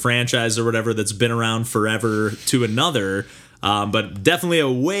series or franchise or whatever that's been around forever to another, but definitely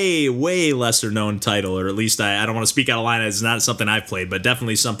a way, way lesser known title, or at least I don't want to speak out of line. It's not something I've played, but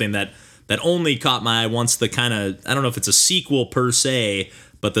definitely something that only caught my eye once the kind of, I don't know if it's a sequel per se,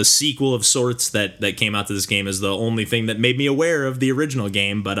 but the sequel of sorts that came out to this game is the only thing that made me aware of the original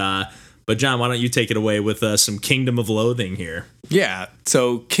game. But John, why don't you take it away with some Kingdom of Loathing here? Yeah,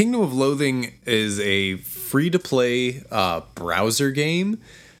 so Kingdom of Loathing is a free-to-play browser game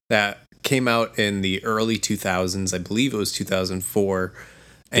that came out in the early 2000s. I believe it was 2004.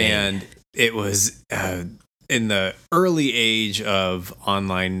 Dang. And it was in the early age of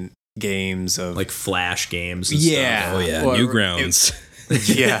online games. Of like Flash games and stuff. Oh, yeah, well, Newgrounds.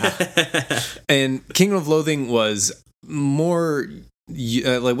 Yeah. And Kingdom of Loathing was more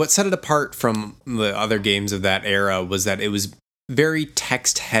like what set it apart from the other games of that era was that it was very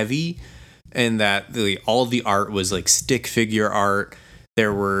text heavy, and that all the art was like stick figure art.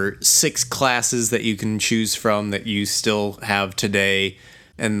 There were 6 classes that you can choose from that you still have today,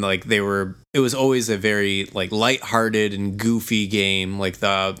 and like it was always a very like lighthearted and goofy game. Like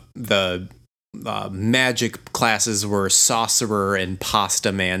the magic classes were sorcerer and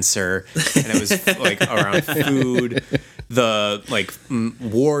pasta mancer, and it was like around food. The like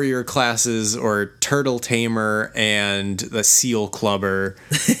warrior classes or turtle tamer and the seal clubber,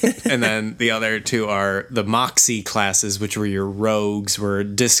 and then the other 2 are the moxie classes, which were your rogues, were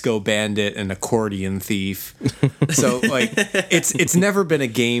disco bandit and accordion thief. So like it's never been a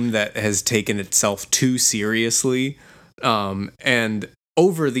game that has taken itself too seriously, and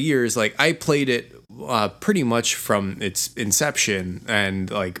over the years, like I played it pretty much from its inception,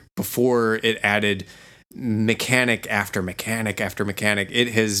 and like before it added mechanic after mechanic after mechanic, it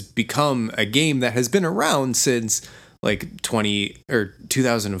has become a game that has been around since like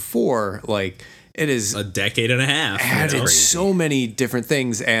 2004. Like it is a decade and a half. Added so many different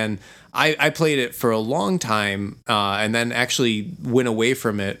things, and I played it for a long time, and then actually went away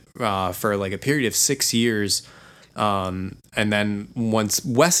from it for like a period of 6 years. And then once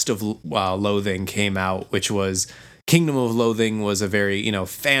West of Loathing came out, which was Kingdom of Loathing was a very,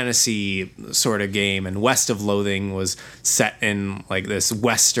 fantasy sort of game, and West of Loathing was set in like this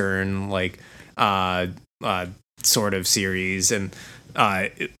Western like sort of series, and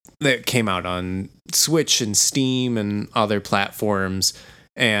that came out on Switch and Steam and other platforms.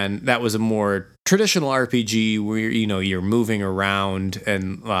 And that was a more traditional RPG where you're moving around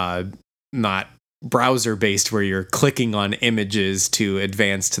and not browser based, where you're clicking on images to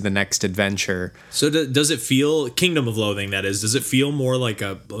advance to the next adventure. So does it feel, Kingdom of Loathing that is, does it feel more like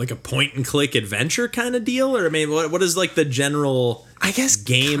a point and click adventure kind of deal? Or I mean, what is like the general, I guess,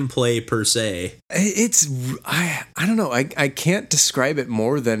 gameplay per se? It's I don't know. I can't describe it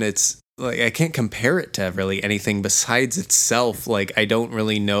more than it's like, I can't compare it to really anything besides itself. Like I don't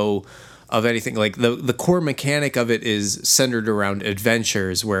really know of anything. Like the core mechanic of it is centered around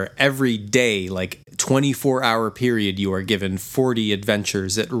adventures, where every day, like 24-hour period, you are given 40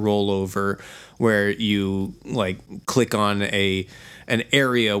 adventures that roll over, where you like click on an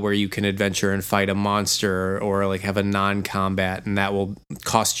area where you can adventure and fight a monster, or like have a non-combat, and that will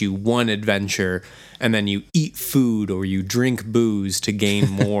cost you 1 adventure, and then you eat food or you drink booze to gain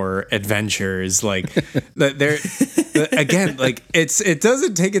more adventures. Like again, like it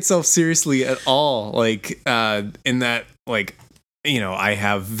doesn't take itself seriously at all. Like in that, like, I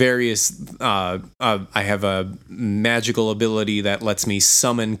have various I have a magical ability that lets me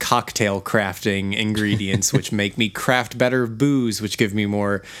summon cocktail crafting ingredients, which make me craft better booze, which give me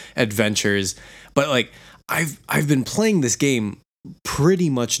more adventures. But like I've been playing this game pretty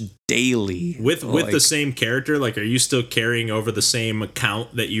much daily with the same character. Like, are you still carrying over the same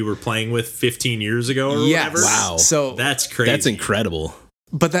account that you were playing with 15 years ago or whatever? Wow. So that's crazy. That's incredible.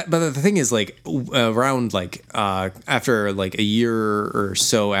 But the thing is, like, around like after like a year or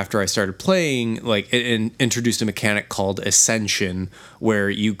so after I started playing, like it introduced a mechanic called Ascension, where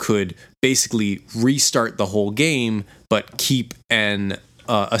you could basically restart the whole game, but keep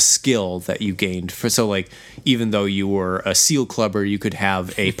a skill that you gained. So like, even though you were a seal clubber, you could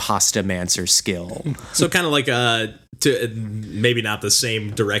have a Pastamancer skill. So kind of like maybe not the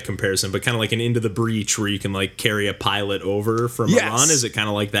same direct comparison, but kind of like an Into the Breach where you can like carry a pilot over from a run. Is it kind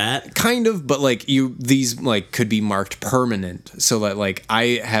of like that? Kind of, but like these like could be marked permanent. So that like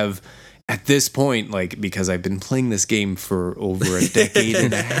I have at this point, like, because I've been playing this game for over a decade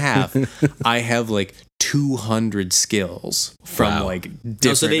and a half, I have like 200 skills from like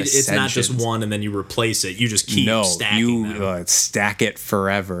different it's not just one and then you replace it. You just keep stacking them. Stack it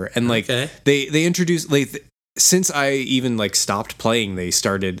forever. And like they introduced like since I even like stopped playing, they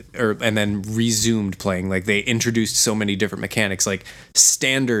started and then resumed playing. Like they introduced so many different mechanics. Like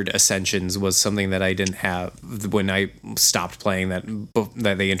standard ascensions was something that I didn't have when I stopped playing.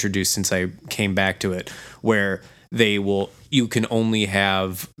 That they introduced since I came back to it, where you can only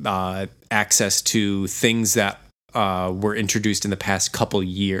have access to things that were introduced in the past couple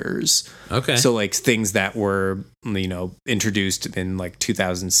years. Okay. So like things that were, introduced in like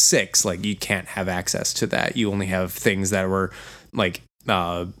 2006, like you can't have access to that. You only have things that were like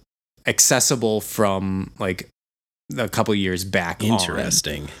accessible from like a couple years back.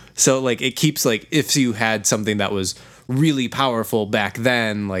 Interesting. So like it keeps like if you had something that was really powerful back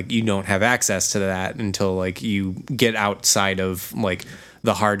then, like you don't have access to that until like you get outside of like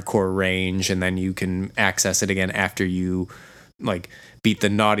the hardcore range, and then you can access it again after you like beat the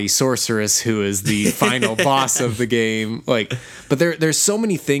naughty sorceress, who is the final boss of the game. Like, but there's so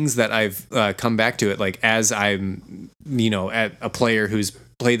many things that I've come back to it. Like as I'm, at a player who's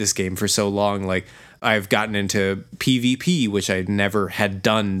played this game for so long, like I've gotten into PvP, which I never had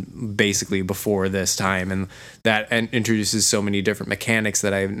done basically before this time. And that introduces so many different mechanics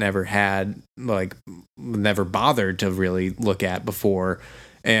that I've never had, like never bothered to really look at before.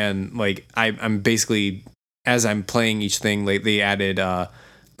 And like, I'm basically, as I'm playing each thing, like they added,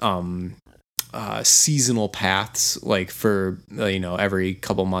 seasonal paths, like for, every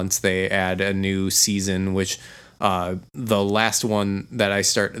couple months they add a new season, which, the last one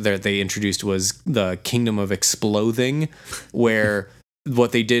that they introduced was the Kingdom of Exploding, where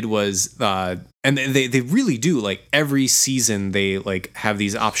what they did was, and they really do, like every season they like have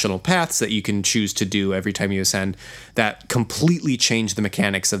these optional paths that you can choose to do every time you ascend that completely change the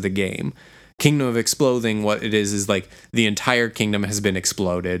mechanics of the game. Kingdom of Exploding, what it is like the entire kingdom has been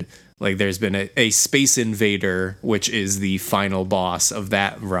exploded. Like there's been a space invader, which is the final boss of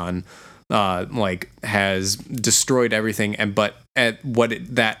that run. Has destroyed everything, but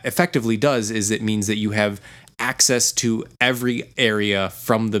that effectively does is it means that you have access to every area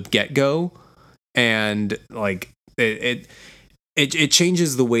from the get-go, and like it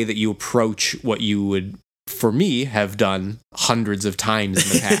changes the way that you approach what you would, for me, have done hundreds of times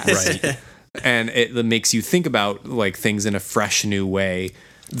in the past. Right. And it makes you think about like things in a fresh new way.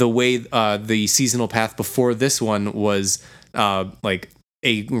 The way the seasonal path before this one was like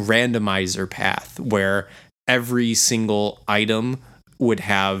a randomizer path where every single item would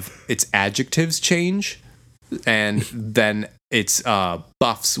have its adjectives change, and then its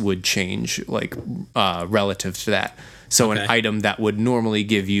buffs would change like relative to that. So an item that would normally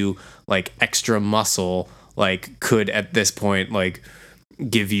give you like extra muscle, like could at this point like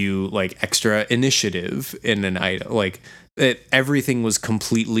give you like extra initiative in an item. Like everything was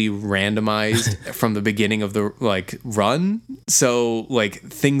completely randomized from the beginning of the like run. So like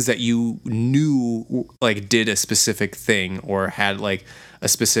things that you knew like did a specific thing or had like a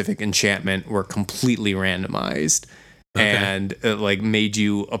specific enchantment were completely randomized, and it like made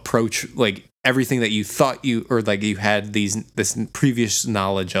you approach like everything that you thought you or like you had this previous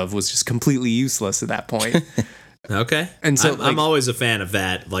knowledge of was just completely useless at that point. Okay. And so I'm always a fan of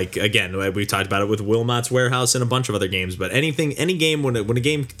that. Like, again, we talked about it with Wilmot's Warehouse and a bunch of other games, but any game when a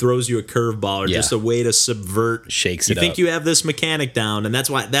game throws you a curveball or just a way to subvert, shakes it up. You think you have this mechanic down, and that's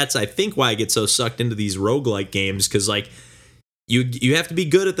I think why I get so sucked into these roguelike games, because like you have to be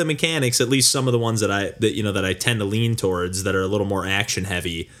good at the mechanics, at least some of the ones that I tend to lean towards that are a little more action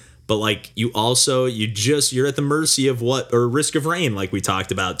heavy. But like you're at the mercy of Risk of Rain, like we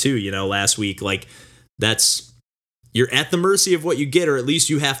talked about too, last week. Like you're at the mercy of what you get, or at least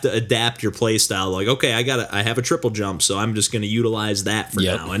you have to adapt your play style. Like, okay, I have a triple jump, so I'm just going to utilize that for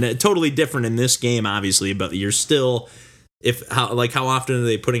now. And totally different in this game, obviously, but you're still, how often are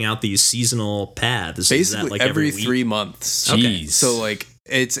they putting out these seasonal paths? Basically is that like every week? 3 months. Jeez. So like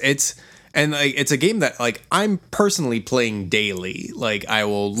it's And like it's a game that like I'm personally playing daily. Like I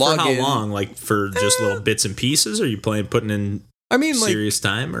will log For how in. long? Like for just little bits and pieces? Or are you putting in I mean, like serious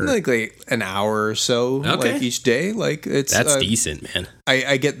time? Or like an hour or so, Okay. like each day. Like it's That's decent, man.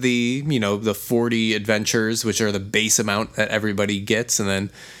 I get the the 40 adventures, which are the base amount that everybody gets, and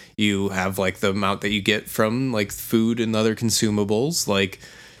then you have like the amount that you get from like food and other consumables. Like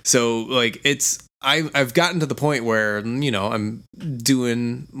so, like it's I've gotten to the point where I'm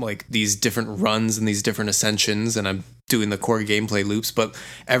doing like these different runs and these different ascensions, and I'm doing the core gameplay loops. But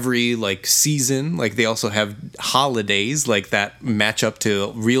every like season, like they also have holidays like that match up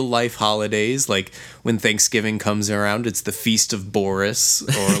to real life holidays. Like when Thanksgiving comes around, it's the Feast of Boris,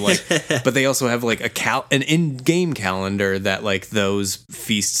 or like. But they also have like an in-game calendar that like those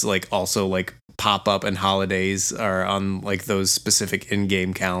feasts like also like pop up, and holidays are on like those specific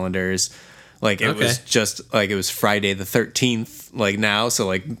in-game calendars. Like it was just like it was Friday the 13th like now, so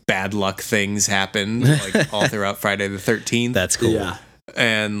like bad luck things happened like all throughout Friday the 13th. That's cool. Yeah.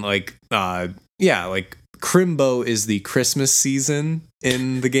 And like like Crimbo is the Christmas season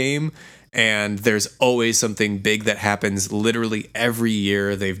in the game, and there's always something big that happens literally every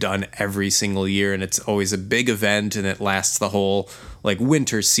year. They've done every single year, and it's always a big event, and it lasts the whole like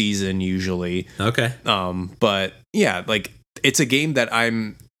winter season usually. Okay. But yeah, like it's a game that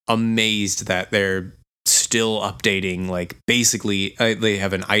I'm amazed that they're still updating. Like basically they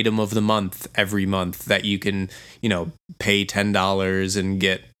have an item of the month every month that you can pay $10 and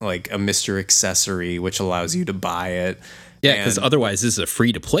get like a Mr. Accessory, which allows you to buy it. Yeah, because otherwise this is a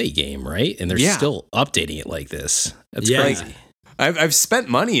free to play game, right? And they're Yeah. still updating it like this. That's Yeah. crazy. I've spent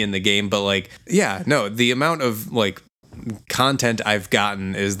money in the game, but like the amount of like content I've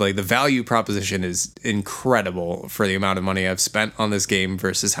gotten is like the value proposition is incredible for the amount of money I've spent on this game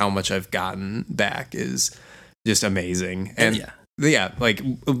versus how much I've gotten back is just amazing. And like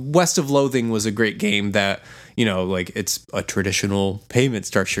West of Loathing was a great game that like it's a traditional payment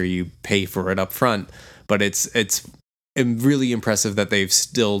structure. You pay for it up front, but it's really impressive that they've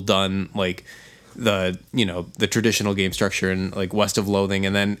still done like the traditional game structure and like West of Loathing,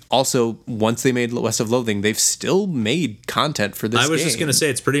 and then also once they made West of Loathing, they've still made content for this game. I was just gonna say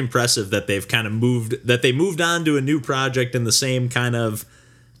it's pretty impressive that they've kind of moved on to a new project in the same kind of.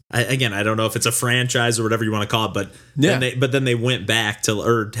 I don't know if it's a franchise or whatever you want to call it, but then they went back to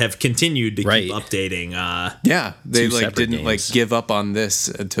or have continued to keep updating. They Two like separate didn't games. like give up on this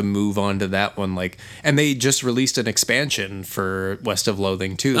to move on to that one. Like, and they just released an expansion for West of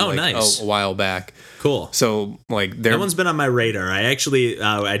Loathing too. Oh, like, nice. a while back. Cool. So like That one's been on my radar. I actually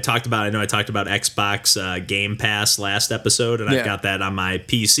I talked about Xbox Game Pass last episode, and I've got that on my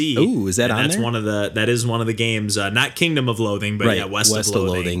PC. Ooh, is that and on that's there? that is one of the games, not Kingdom of Loathing, but Right. West of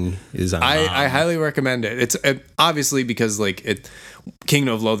Loathing. is on. I highly recommend it. It's obviously because like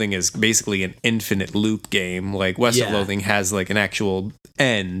Kingdom of Loathing is basically an infinite loop game. Like West of Yeah. Loathing has like an actual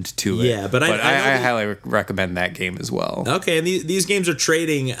end to it. Yeah, but I know highly recommend that game as well. Okay, and these games are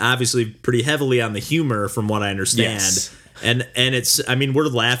trading obviously pretty heavily on the humor, from what I understand. Yes. And it's we're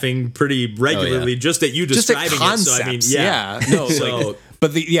laughing pretty regularly just at you Just at describing concepts. it. So No, so, like,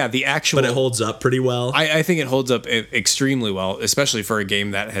 but the actual. but it holds up pretty well. I think it holds up extremely well, especially for a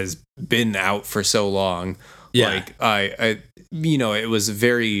game that has been out for so long. Yeah. Like I it was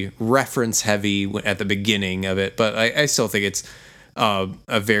very reference heavy at the beginning of it, but I still think it's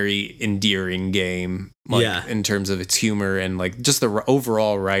a very endearing game. Like, in terms of its humor and like just the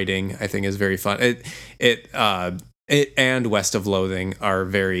overall writing, I think is very fun. It and West of Loathing are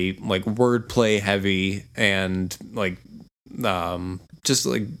very like wordplay heavy and like just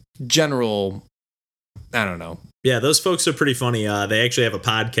like general. I don't know. Yeah, those folks are pretty funny. They actually have a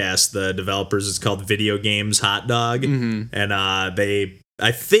podcast, the developers. It's called Video Games Hot Dog. Mm-hmm. And I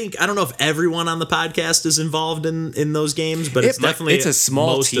don't know if everyone on the podcast is involved in those games, but it's definitely a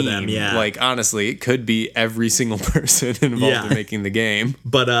small most team. of them. Yeah, Like honestly, it could be every single person involved in making the game.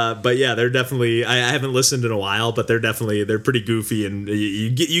 but yeah, they're definitely. I haven't listened in a while, but they're pretty goofy, and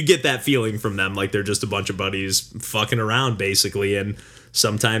you get that feeling from them, like they're just a bunch of buddies fucking around basically, and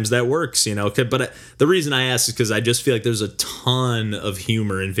sometimes that works, But the reason I ask is because I just feel like there's a ton of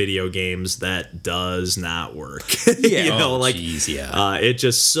humor in video games that does not work. Geez, yeah. It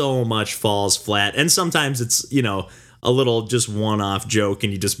just so much falls flat, and sometimes it's a little just one-off joke,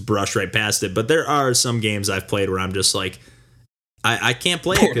 and you just brush right past it. But there are some games I've played where I'm just like, I can't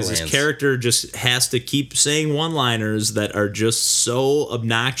play it because this character just has to keep saying one-liners that are just so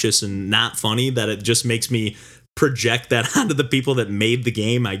obnoxious and not funny that it just makes me project that onto the people that made the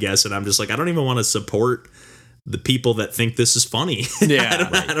game, I guess. And I'm just like, I don't even want to support the people that think this is funny. Yeah,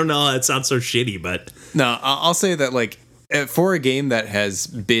 I don't know. It sounds so shitty, but No, I'll say that like for a game that has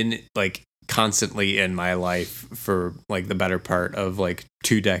been like constantly in my life for like the better part of like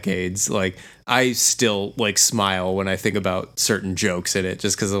 2 decades, like I still like smile when I think about certain jokes in it,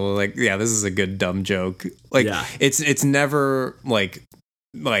 just because I'm like, yeah, this is a good dumb joke. Like it's never like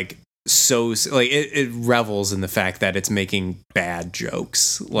so like it revels in the fact that it's making bad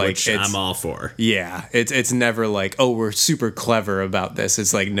jokes, like which I'm all for. Yeah, it's never like, oh, we're super clever about this.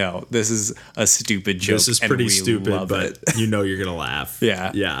 It's like, no, this is a stupid joke. This is pretty stupid, but you know you're gonna laugh.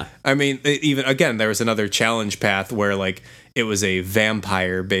 Yeah. I mean, even again, there was another challenge path where like it was a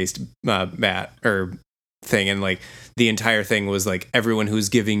vampire based mat or thing, and like the entire thing was like everyone who's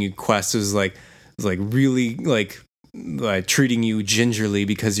giving you quests was like really like treating you gingerly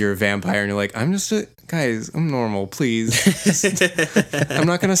because you're a vampire, and you're like, I'm just guys, I'm normal, please. I'm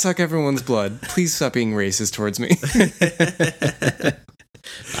not gonna suck everyone's blood. Please stop being racist towards me.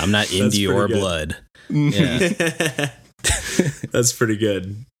 I'm not into your blood. Yeah. That's pretty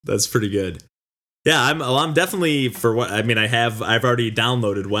good. Yeah, I'm definitely for what I mean. I've already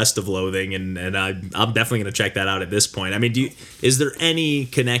downloaded West of Loathing, and I'm definitely going to check that out at this point. I mean, is there any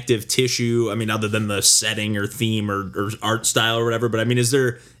connective tissue? I mean, other than the setting or theme or art style or whatever. But I mean, is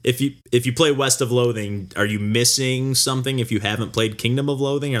there if you play West of Loathing, are you missing something if you haven't played Kingdom of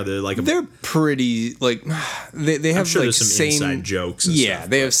Loathing? Are there like they're pretty like they have I'm sure like there's some same inside jokes. And yeah, stuff,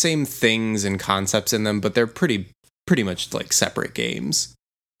 they have same things and concepts in them, but they're pretty much like separate games.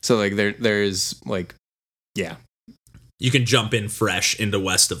 So like there's like, yeah, you can jump in fresh into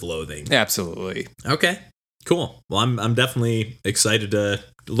West of Loathing. Absolutely. Okay, cool. Well, I'm definitely excited to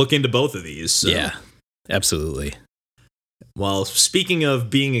look into both of these. So. Yeah, absolutely. Well, speaking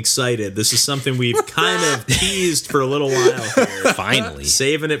of being excited, this is something we've kind of teased for a little while here. Finally,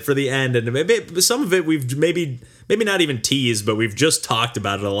 saving it for the end, and maybe some of it we've maybe not even teased, but we've just talked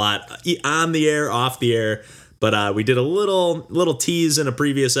about it a lot on the air, off the air. But we did a little tease in a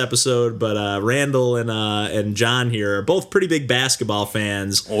previous episode. But Randall and John here are both pretty big basketball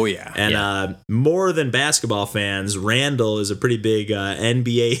fans. Oh yeah, and more than basketball fans, Randall is a pretty big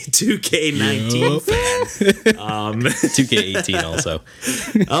NBA 2K19 fan. 2K18 also.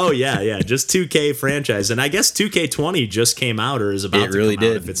 Oh yeah, just 2K franchise, and I guess 2K20 just came out or is about to come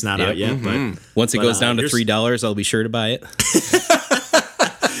out if it's not out yet. But once it goes down to $3, I'll be sure to buy it.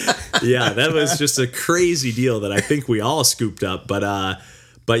 Yeah, that was just a crazy deal that I think we all scooped up. But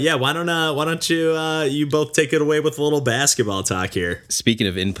yeah, why don't you both take it away with a little basketball talk here? Speaking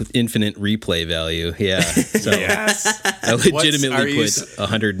of infinite replay value, yeah. So yes. I legitimately put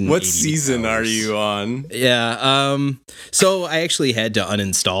 180. What season are you on? Yeah. So I actually had to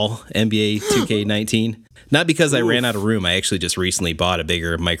uninstall NBA 2K19. Not because I ran out of room. I actually just recently bought a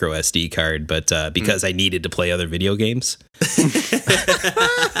bigger micro SD card, but because I needed to play other video games.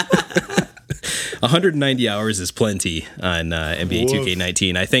 190 hours is plenty on NBA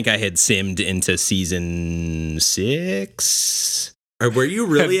 2K19. I think I had simmed into season 6. Were you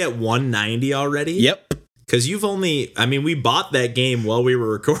really at 190 already? Yep. Because we bought that game while we were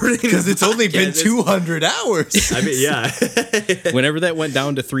recording. Because it's only been 200 hours. I mean, yeah. Whenever that went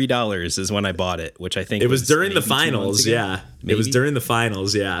down to $3 is when I bought it, which I think it was during the finals. Yeah. Maybe? It was during the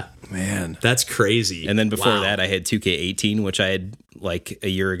finals. Yeah. Man, that's crazy. And then before that, I had 2K18, which I had like a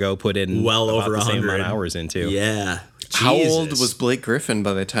year ago put in well over 100 same amount of hours into. Yeah. How old was Blake Griffin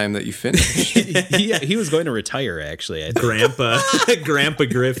by the time that you finished? he was going to retire, actually. I think. Grandpa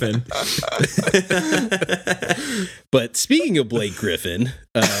Griffin. But speaking of Blake Griffin,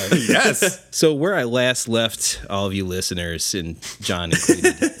 yes. So where I last left all of you listeners, and John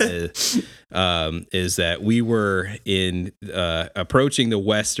included, is that we were in approaching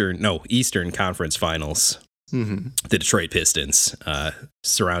the Eastern Conference Finals. Mm-hmm. The Detroit Pistons,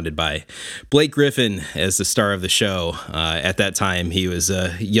 surrounded by Blake Griffin as the star of the show. At that time, he was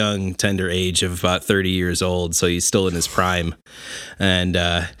a young, tender age of about 30 years old, so he's still in his prime. And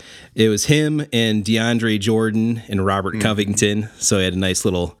it was him and DeAndre Jordan and Robert Covington, so he had a nice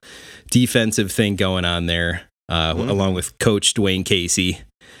little defensive thing going on there, along with Coach Dwayne Casey.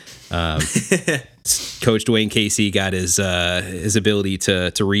 Coach Dwayne Casey got his ability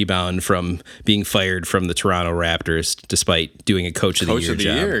to rebound from being fired from the Toronto Raptors, despite doing a Coach of the Year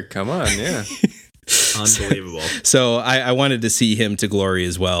job. Come on, yeah. Unbelievable. So I wanted to see him to glory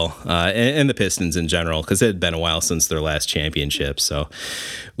as well, and the Pistons in general, because it had been a while since their last championship. So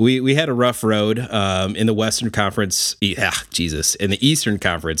we had a rough road in the Western Conference. In the Eastern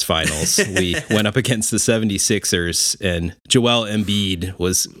Conference Finals, we went up against the 76ers, and Joel Embiid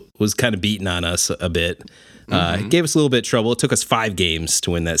was kind of beating on us a bit. Gave us a little bit of trouble. It took us 5 games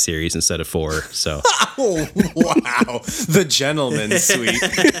to win that series instead of 4. So, oh wow, the gentleman's sweep.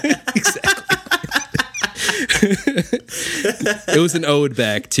 Exactly. It was an ode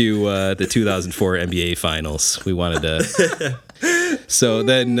back to the 2004 NBA Finals. We wanted to. So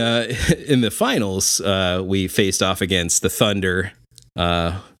then in the finals, we faced off against the Thunder.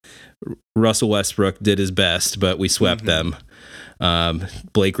 Russell Westbrook did his best, but we swept them.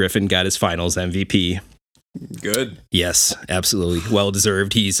 Blake Griffin got his finals MVP. Good. Yes, absolutely. Well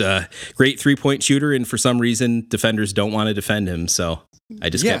deserved. He's a great 3-point shooter, and for some reason, defenders don't want to defend him. So I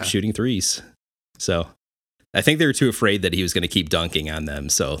just kept shooting threes. So I think they were too afraid that he was going to keep dunking on them,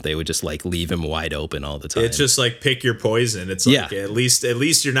 so they would just like leave him wide open all the time. It's just like pick your poison. It's like at least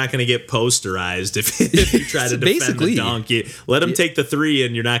you're not going to get posterized if you try to defend the dunk. Let him take the three,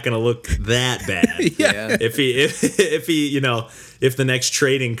 and you're not going to look that bad. If the next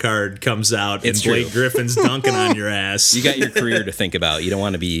trading card comes out and Blake Griffin's dunking on your ass, you got your career to think about. You don't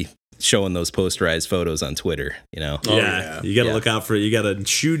want to be showing those posterized photos on Twitter, you know? You got to look out for it. You got a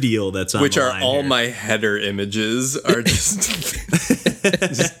shoe deal that's on which the are line all here. my header images are just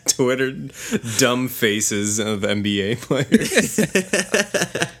Twitter dumb faces of NBA players.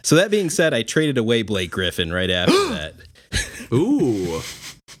 So that being said, I traded away Blake Griffin right after that. Ooh.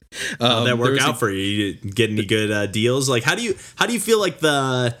 How'd that work out for you? You get any good deals? Like, how do you feel like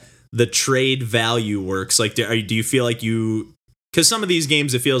the trade value works? Like, do you feel like because some of these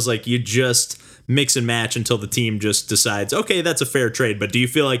games, it feels like you just mix and match until the team just decides, okay, that's a fair trade. But do you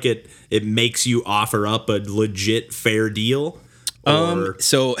feel like it makes you offer up a legit fair deal?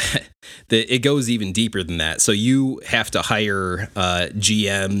 So it goes even deeper than that. So you have to hire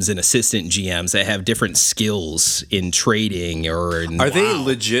GMs and assistant GMs that have different skills in trading Are they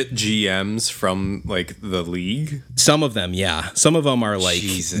legit GMs from like the league? Some of them, yeah. Some of them are like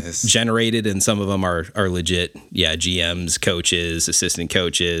generated, and some of them are legit. Yeah, GMs, coaches, assistant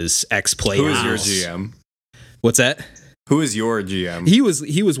coaches, ex-players. Who is your GM? What's that? Who is your GM? He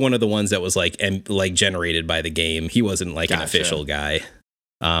was one of the ones that was like generated by the game. He wasn't like an official guy,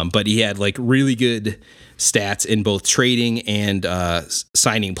 but he had like really good stats in both trading and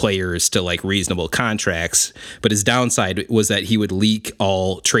signing players to like reasonable contracts. But his downside was that he would leak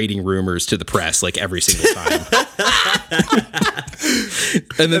all trading rumors to the press like every single time.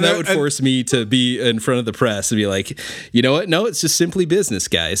 And then that would force me to be in front of the press and be like, you know what? No, it's just simply business,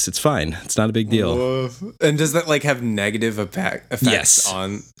 guys. It's fine. It's not a big deal. And does that like have negative effects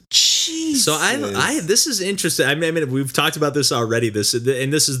on? Jesus. So I this is interesting. I mean, we've talked about this already. This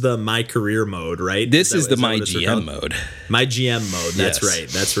is the my career mode, right? This is the my GM mode. My GM mode. That's right.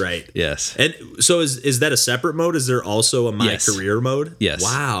 That's right. Yes. And so is that a separate mode? Is there also a my career mode? Yes.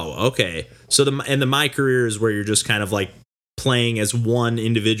 Wow. Okay. So the my career is where you're just kind of like playing as one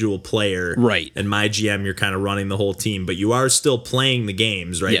individual player, right? And my GM, you're kind of running the whole team, but you are still playing the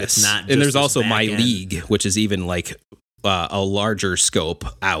games, right? Yes. It's not. Just and there's also my end. league, which is even like a larger scope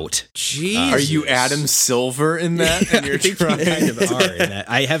out. Jeez. Are you Adam Silver in that? And you're trying kind of are in that.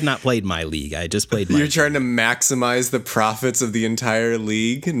 I have not played my league. I just played my You're trying to maximize the profits of the entire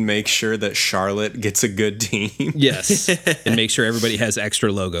league and make sure that Charlotte gets a good team. Yes. And make sure everybody has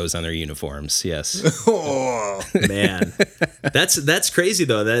extra logos on their uniforms. Yes. Oh man. That's crazy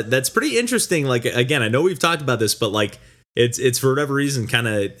though. That's pretty interesting. Like again, I know we've talked about this, but like it's for whatever reason kind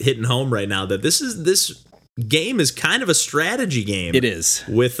of hitting home right now that this game is kind of a strategy game. It is.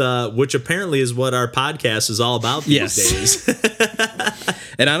 With which apparently is what our podcast is all about these days.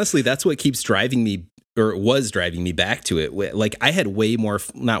 And honestly, that's what keeps driving me, or was driving me back to it. Like I had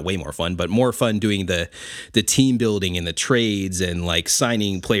not way more fun, but more fun doing the team building and the trades and like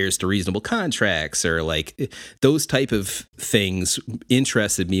signing players to reasonable contracts, or like those type of things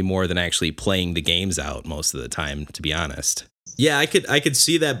interested me more than actually playing the games out most of the time, to be honest. Yeah, I could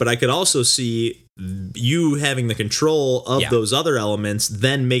see that, but I could also see you having the control of those other elements,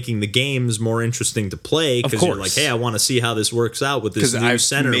 then making the games more interesting to play, because you're like, hey, I want to see how this works out with this new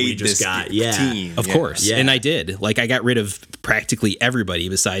center we just got. Team. Of course. Yeah. And I did. Like I got rid of practically everybody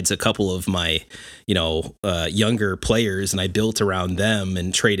besides a couple of my, younger players, and I built around them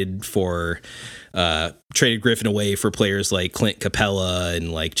and traded Griffin away for players like Clint Capella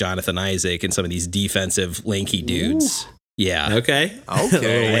and like Jonathan Isaac and some of these defensive lanky dudes. Ooh. Yeah. Okay.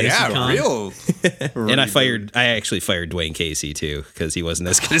 Yeah. Real. And I actually fired Dwayne Casey too, because he wasn't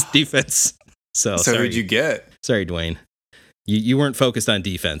as good as defense. So who'd you get? Sorry, Dwayne. You weren't focused on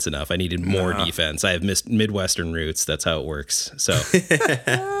defense enough. I needed more defense. I have Midwestern roots. That's how it works. So,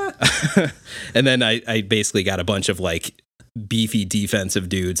 and then I basically got a bunch of like beefy defensive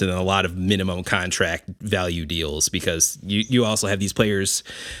dudes and a lot of minimum contract value deals, because you also have these players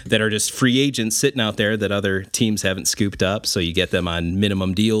that are just free agents sitting out there that other teams haven't scooped up. So you get them on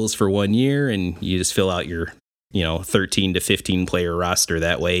minimum deals for 1 year, and you just fill out your 13 to 15 player roster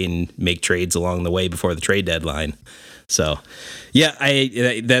that way and make trades along the way before the trade deadline. So, yeah,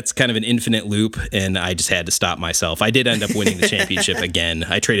 that's kind of an infinite loop, and I just had to stop myself. I did end up winning the championship again.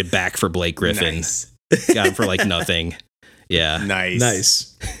 I traded back for Blake Griffin. Nice. Got him for like nothing. Yeah.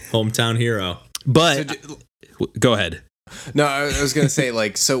 Nice. Hometown hero. But go ahead. No, I was gonna say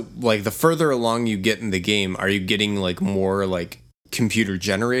so the further along you get in the game, are you getting like more like computer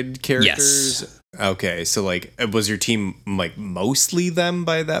generated characters? Yes. Okay, so was your team like mostly them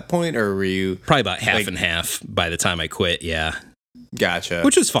by that point, or were you Probably about half and half by the time I quit? Yeah. Gotcha.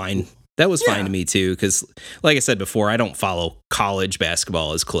 Which was fine. That was fine to me too, because like I said before, I don't follow college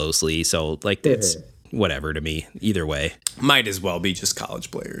basketball as closely, so like it's whatever to me either way. Might as well be just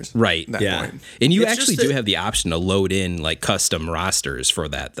college players, right? At that point. And you It's actually just do have the option to load in like custom rosters for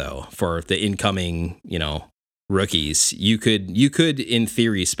that, though, for the incoming rookies. You could in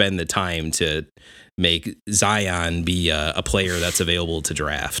theory spend the time to make Zion be a player that's available to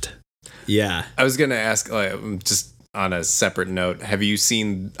draft. Yeah. I was gonna ask, just on a separate note, have you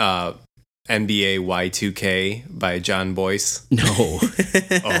seen NBA Y2K by John Boyce? No.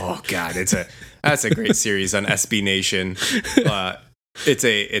 Oh God, that's a great series on SB Nation.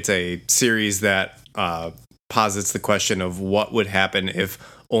 It's a series that posits the question of what would happen if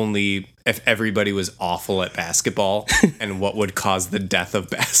everybody was awful at basketball, and what would cause the death of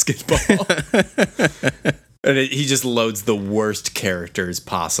basketball. And he just loads the worst characters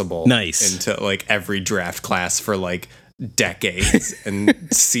possible into like every draft class for like decades and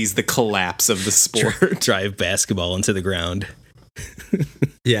sees the collapse of the sport. Drive basketball into the ground.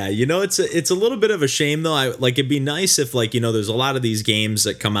 Yeah, it's a little bit of a shame though. It'd be nice if there's a lot of these games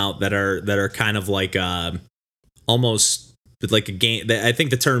that come out that are kind of like almost like a game. I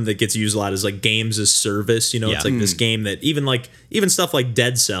think the term that gets used a lot is like games as service. It's like this game that even stuff like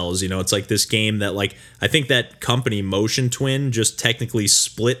Dead Cells. It's like this game that I think that company Motion Twin just technically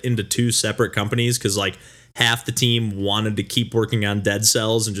split into two separate companies because half the team wanted to keep working on Dead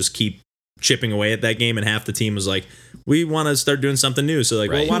Cells and just keep chipping away at that game, and half the team was like, we want to start doing something new. So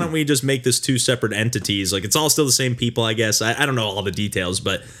well, why don't we just make this two separate entities? It's all still the same people, I guess. I don't know all the details,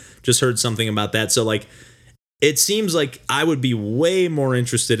 but just heard something about that. So it seems like I would be way more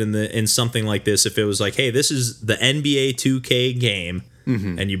interested in something like this if it was like, hey, this is the NBA 2K game,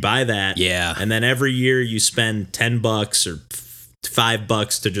 and you buy that, and then every year you spend $10 or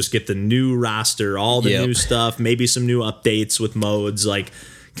 $5 to just get the new roster, all the new stuff, maybe some new updates with modes.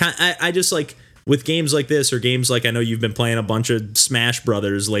 I just with games like this, or games like, I know you've been playing a bunch of Smash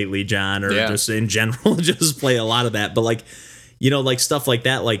Brothers lately, John, or just in general, just play a lot of that. But stuff like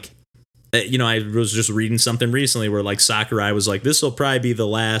that, I was just reading something recently where Sakurai was like, this will probably be the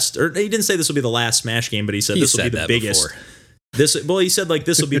last, or he didn't say this will be the last Smash game, but he said this will be the biggest. Before. He said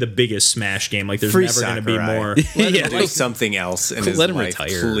this will be the biggest Smash game. There's Free never going to be Sakurai. more. Let him do something else in his let him life,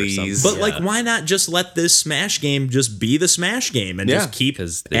 retire, please. But why not just let this Smash game just be the Smash game and just keep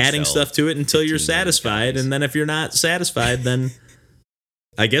adding stuff to it until you're satisfied, and then if you're not satisfied, then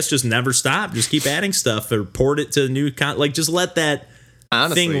I guess just never stop. Just keep adding stuff or port it to new just let that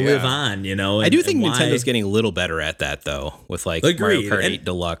thing live on. I do think Nintendo's getting a little better at that though, with Mario Kart 8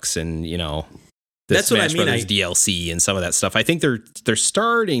 Deluxe and that's Smash what I mean. Brothers DLC and some of that stuff. I think they're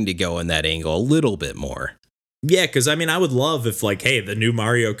starting to go in that angle a little bit more. Yeah, because I would love if hey, the new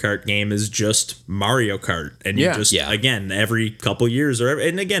Mario Kart game is just Mario Kart, and you just again every couple years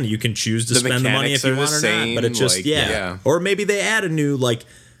and again you can choose to spend the money if you want or not. But it's just or maybe they add a new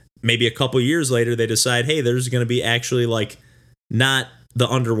maybe a couple years later they decide, hey, there's going to be actually not the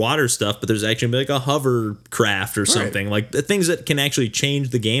underwater stuff, but there's actually going to be a hovercraft or something the things that can actually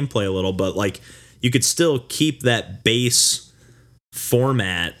change the gameplay a little, but you could still keep that base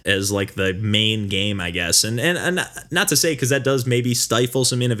format as the main game, I guess. And not to say, because that does maybe stifle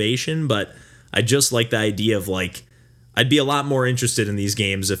some innovation, but I just like the idea of I'd be a lot more interested in these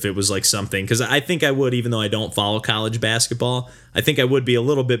games if it was something, because I think I would, even though I don't follow college basketball, I think I would be a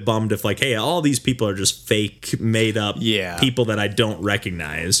little bit bummed if hey, all these people are just fake, made up people that I don't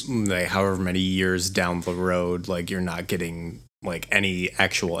recognize. However many years down the road, you're not getting any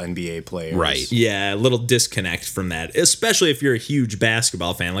actual NBA players. Right. Yeah, a little disconnect from that, especially if you're a huge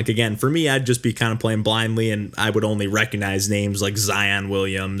basketball fan. Again, for me, I'd just be kind of playing blindly, and I would only recognize names like Zion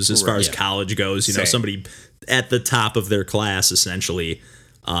Williams as far as college goes, somebody at the top of their class, essentially.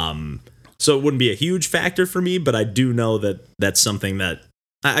 So it wouldn't be a huge factor for me, but I do know that that's something that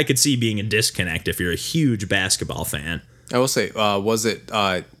I could see being a disconnect if you're a huge basketball fan. I will say, was it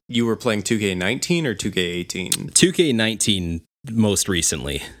you were playing 2K19 or 2K18? 2K19 most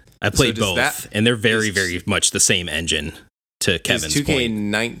recently. I played both, and they're very much the same engine, to Kevin's point. Is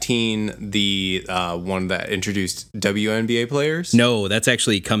 2K19 the one that introduced WNBA players? No, that's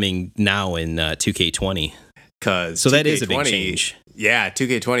actually coming now in 2K20. Because So that is a big change. Yeah,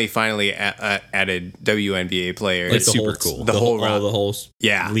 2K20 finally added WNBA players. It's the super whole, cool. The whole, round. the whole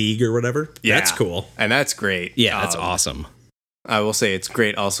Yeah. league or whatever. Yeah. That's cool. And that's great. Yeah, that's awesome. I will say it's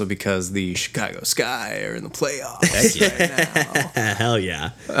great also because the Chicago Sky are in the playoffs right now. Hell yeah.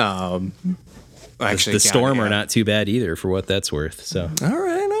 Actually, The Storm are not too bad either, for what that's worth. So, All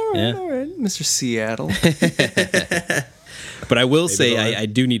right, Yeah. Mr. Seattle. but I will say they'll- I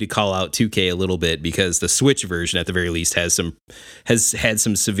do need to call out 2K a little bit because the Switch version, at the very least, has had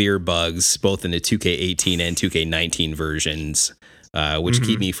some severe bugs, both in the 2K18 and 2K19 versions. Which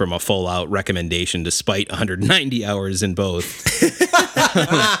keep me from a full out recommendation despite 190 hours in both.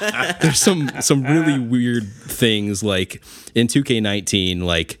 There's some really weird things like in 2K19,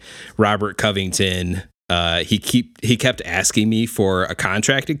 like Robert Covington, he kept asking me for a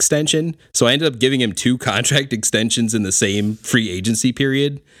contract extension. So I ended up giving him 2 contract extensions in the same free agency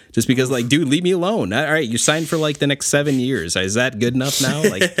period. Just because, like, dude, leave me alone. All right, you're signed for like the next 7 years. Is that good enough now?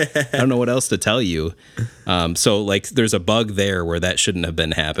 Like, I don't know what else to tell you. So like, there's a bug there where that shouldn't have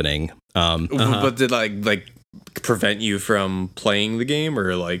been happening. But did like prevent you from playing the game,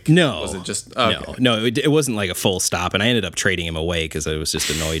 or like No, was it just no? It wasn't like a full stop, and I ended up trading him away because I was just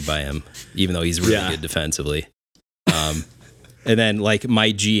annoyed by him, even though he's really good defensively. And then like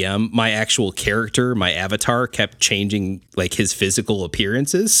my GM, my actual character, my avatar kept changing like his physical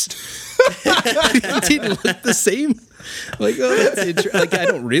appearances. It didn't look the same. Like, oh, that's like I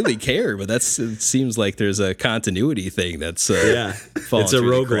don't really care, but it seems like there's a continuity thing that's falling It's a through the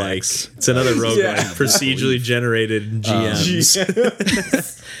roguelike. cracks. It's another roguelike, procedurally generated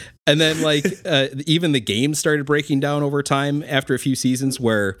GMs. And then, like, even the game started breaking down over time after a few seasons,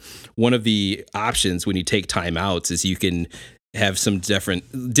 where one of the options when you take timeouts is you can have some different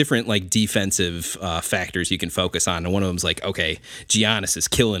like defensive factors you can focus on. And one of them's like, okay, Giannis is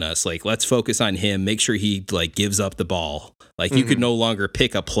killing us. Like, let's focus on him. Make sure he like gives up the ball. Like, you could no longer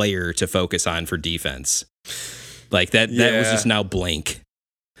pick a player to focus on for defense. Like that was just now blank.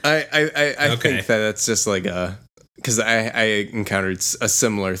 I Okay. think that's just like because I encountered a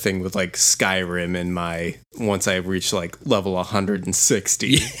similar thing with like Skyrim in my once I reached like level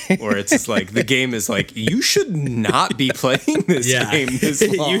 160, where it's just like the game is like, you should not be playing this game this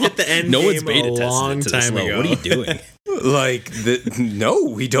long. You hit the end No game one's beta a tested long it to this time level. ago. What are you doing? Like no,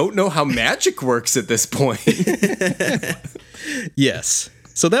 we don't know how magic works at this point. Yes.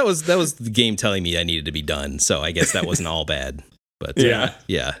 So that was the game telling me I needed to be done. So I guess that wasn't all bad. But yeah.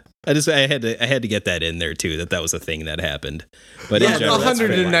 I had to get that in there too. That was a thing that happened. But in general, that's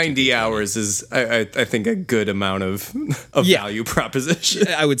pretty much 190 hours is I think a good amount of value proposition.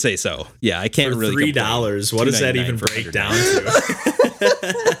 I would say so. Yeah, I can't For really $3, what does that even $2.99 for break down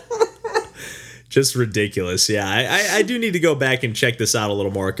to? Just ridiculous. Yeah, I do need to go back and check this out a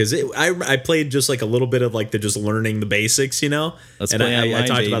little more because I played just like a little bit of like the just learning the basics, you know. Let's and play I online,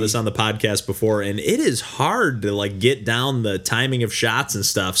 talked baby. about this on the podcast before, and it is hard to like get down the timing of shots and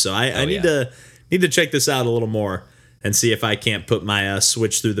stuff. So I need to check this out a little more and see if I can't put my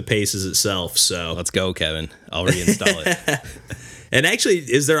Switch through the paces itself. So Let's go, Kevin. I'll reinstall it. And actually,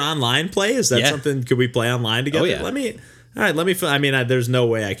 is there online play? Is that something? Could we play online together? Oh, yeah. I mean, there's no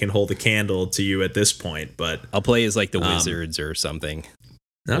way I can hold a candle to you at this point, but I'll play as like the Wizards or something.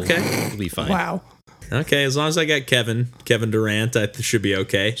 okay. It'll be fine. Wow. Okay, as long as I got Kevin Durant, I should be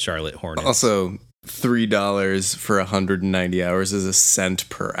okay. Charlotte Hornets. Also, $3 for 190 hours is $0.01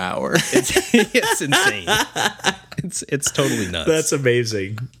 per hour. It's insane. It's totally nuts. That's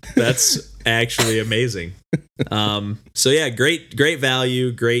amazing. That's actually amazing. So yeah, great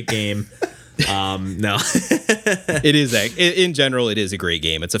value, great game. No. It is in general. It is a great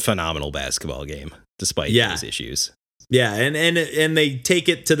game. It's a phenomenal basketball game, despite those issues. Yeah, and they take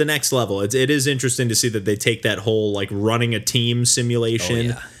it to the next level. It is interesting to see that they take that whole like running a team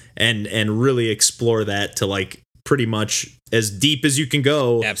simulation and really explore that to like pretty much as deep as you can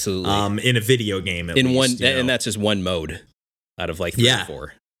go. Absolutely. In a video game at In least, one, you know? and that's just one mode out of like 3 or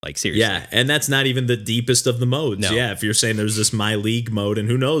 4. Like seriously. Yeah, and that's not even the deepest of the modes. No. Yeah, if you're saying there's this My League mode, and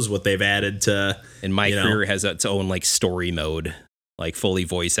who knows what they've added to. And My Career has its own like story mode, like fully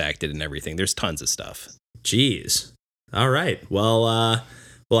voice acted and everything. There's tons of stuff. Jeez. All right. Well,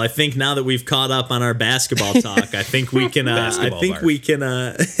 I think now that we've caught up on our basketball talk, I think we can.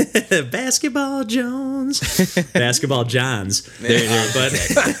 Basketball Jones, Basketball Johns.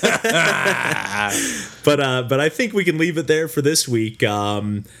 But I think we can leave it there for this week.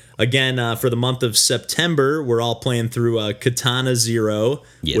 Again, for the month of September, we're all playing through Katana Zero,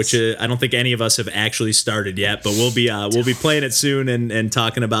 which I don't think any of us have actually started yet, but we'll be playing it soon and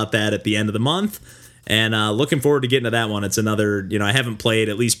talking about that at the end of the month. And looking forward to getting to that one. It's another, I haven't played,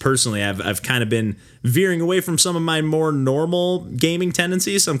 at least personally, I've kind of been veering away from some of my more normal gaming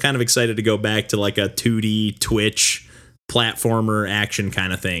tendencies. So I'm kind of excited to go back to like a 2D Twitch platformer action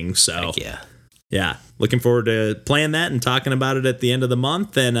kind of thing. So yeah, looking forward to playing that and talking about it at the end of the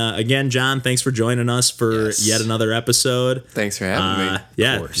month. And again, John, thanks for joining us for yet another episode. Thanks for having me.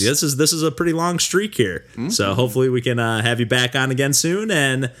 Yeah, this is a pretty long streak here. So hopefully we can have you back on again soon.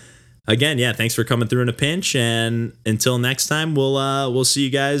 And again, yeah, thanks for coming through in a pinch. And until next time, we'll see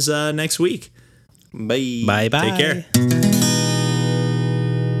you guys next week. Bye. Bye. Take care.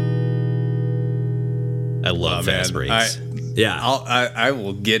 I love fast breaks. Yeah, I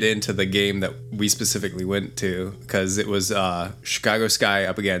will get into the game that we specifically went to because it was Chicago Sky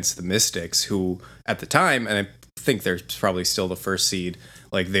up against the Mystics, who at the time, and I think they're probably still the first seed,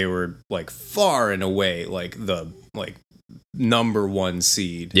 like they were like far and away like the number one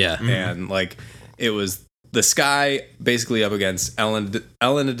seed. Yeah. And like it was the Sky basically up against Ellen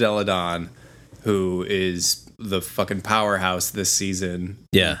Adeladon, who is the fucking powerhouse this season.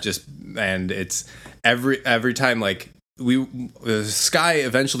 Yeah. And it's every time like the Sky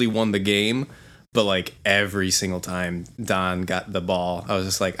eventually won the game, but like every single time Don got the ball, I was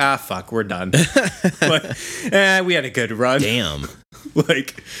just like, fuck, we're done. Like, we had a good run. Damn.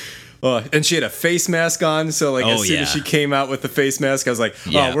 Like, and she had a face mask on, so like as soon as she came out with the face mask, I was like,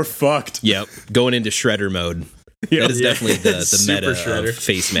 we're fucked. Yep, going into shredder mode. That is definitely the meta shredder of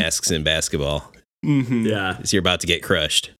face masks in basketball. Yeah, So you're about to get crushed.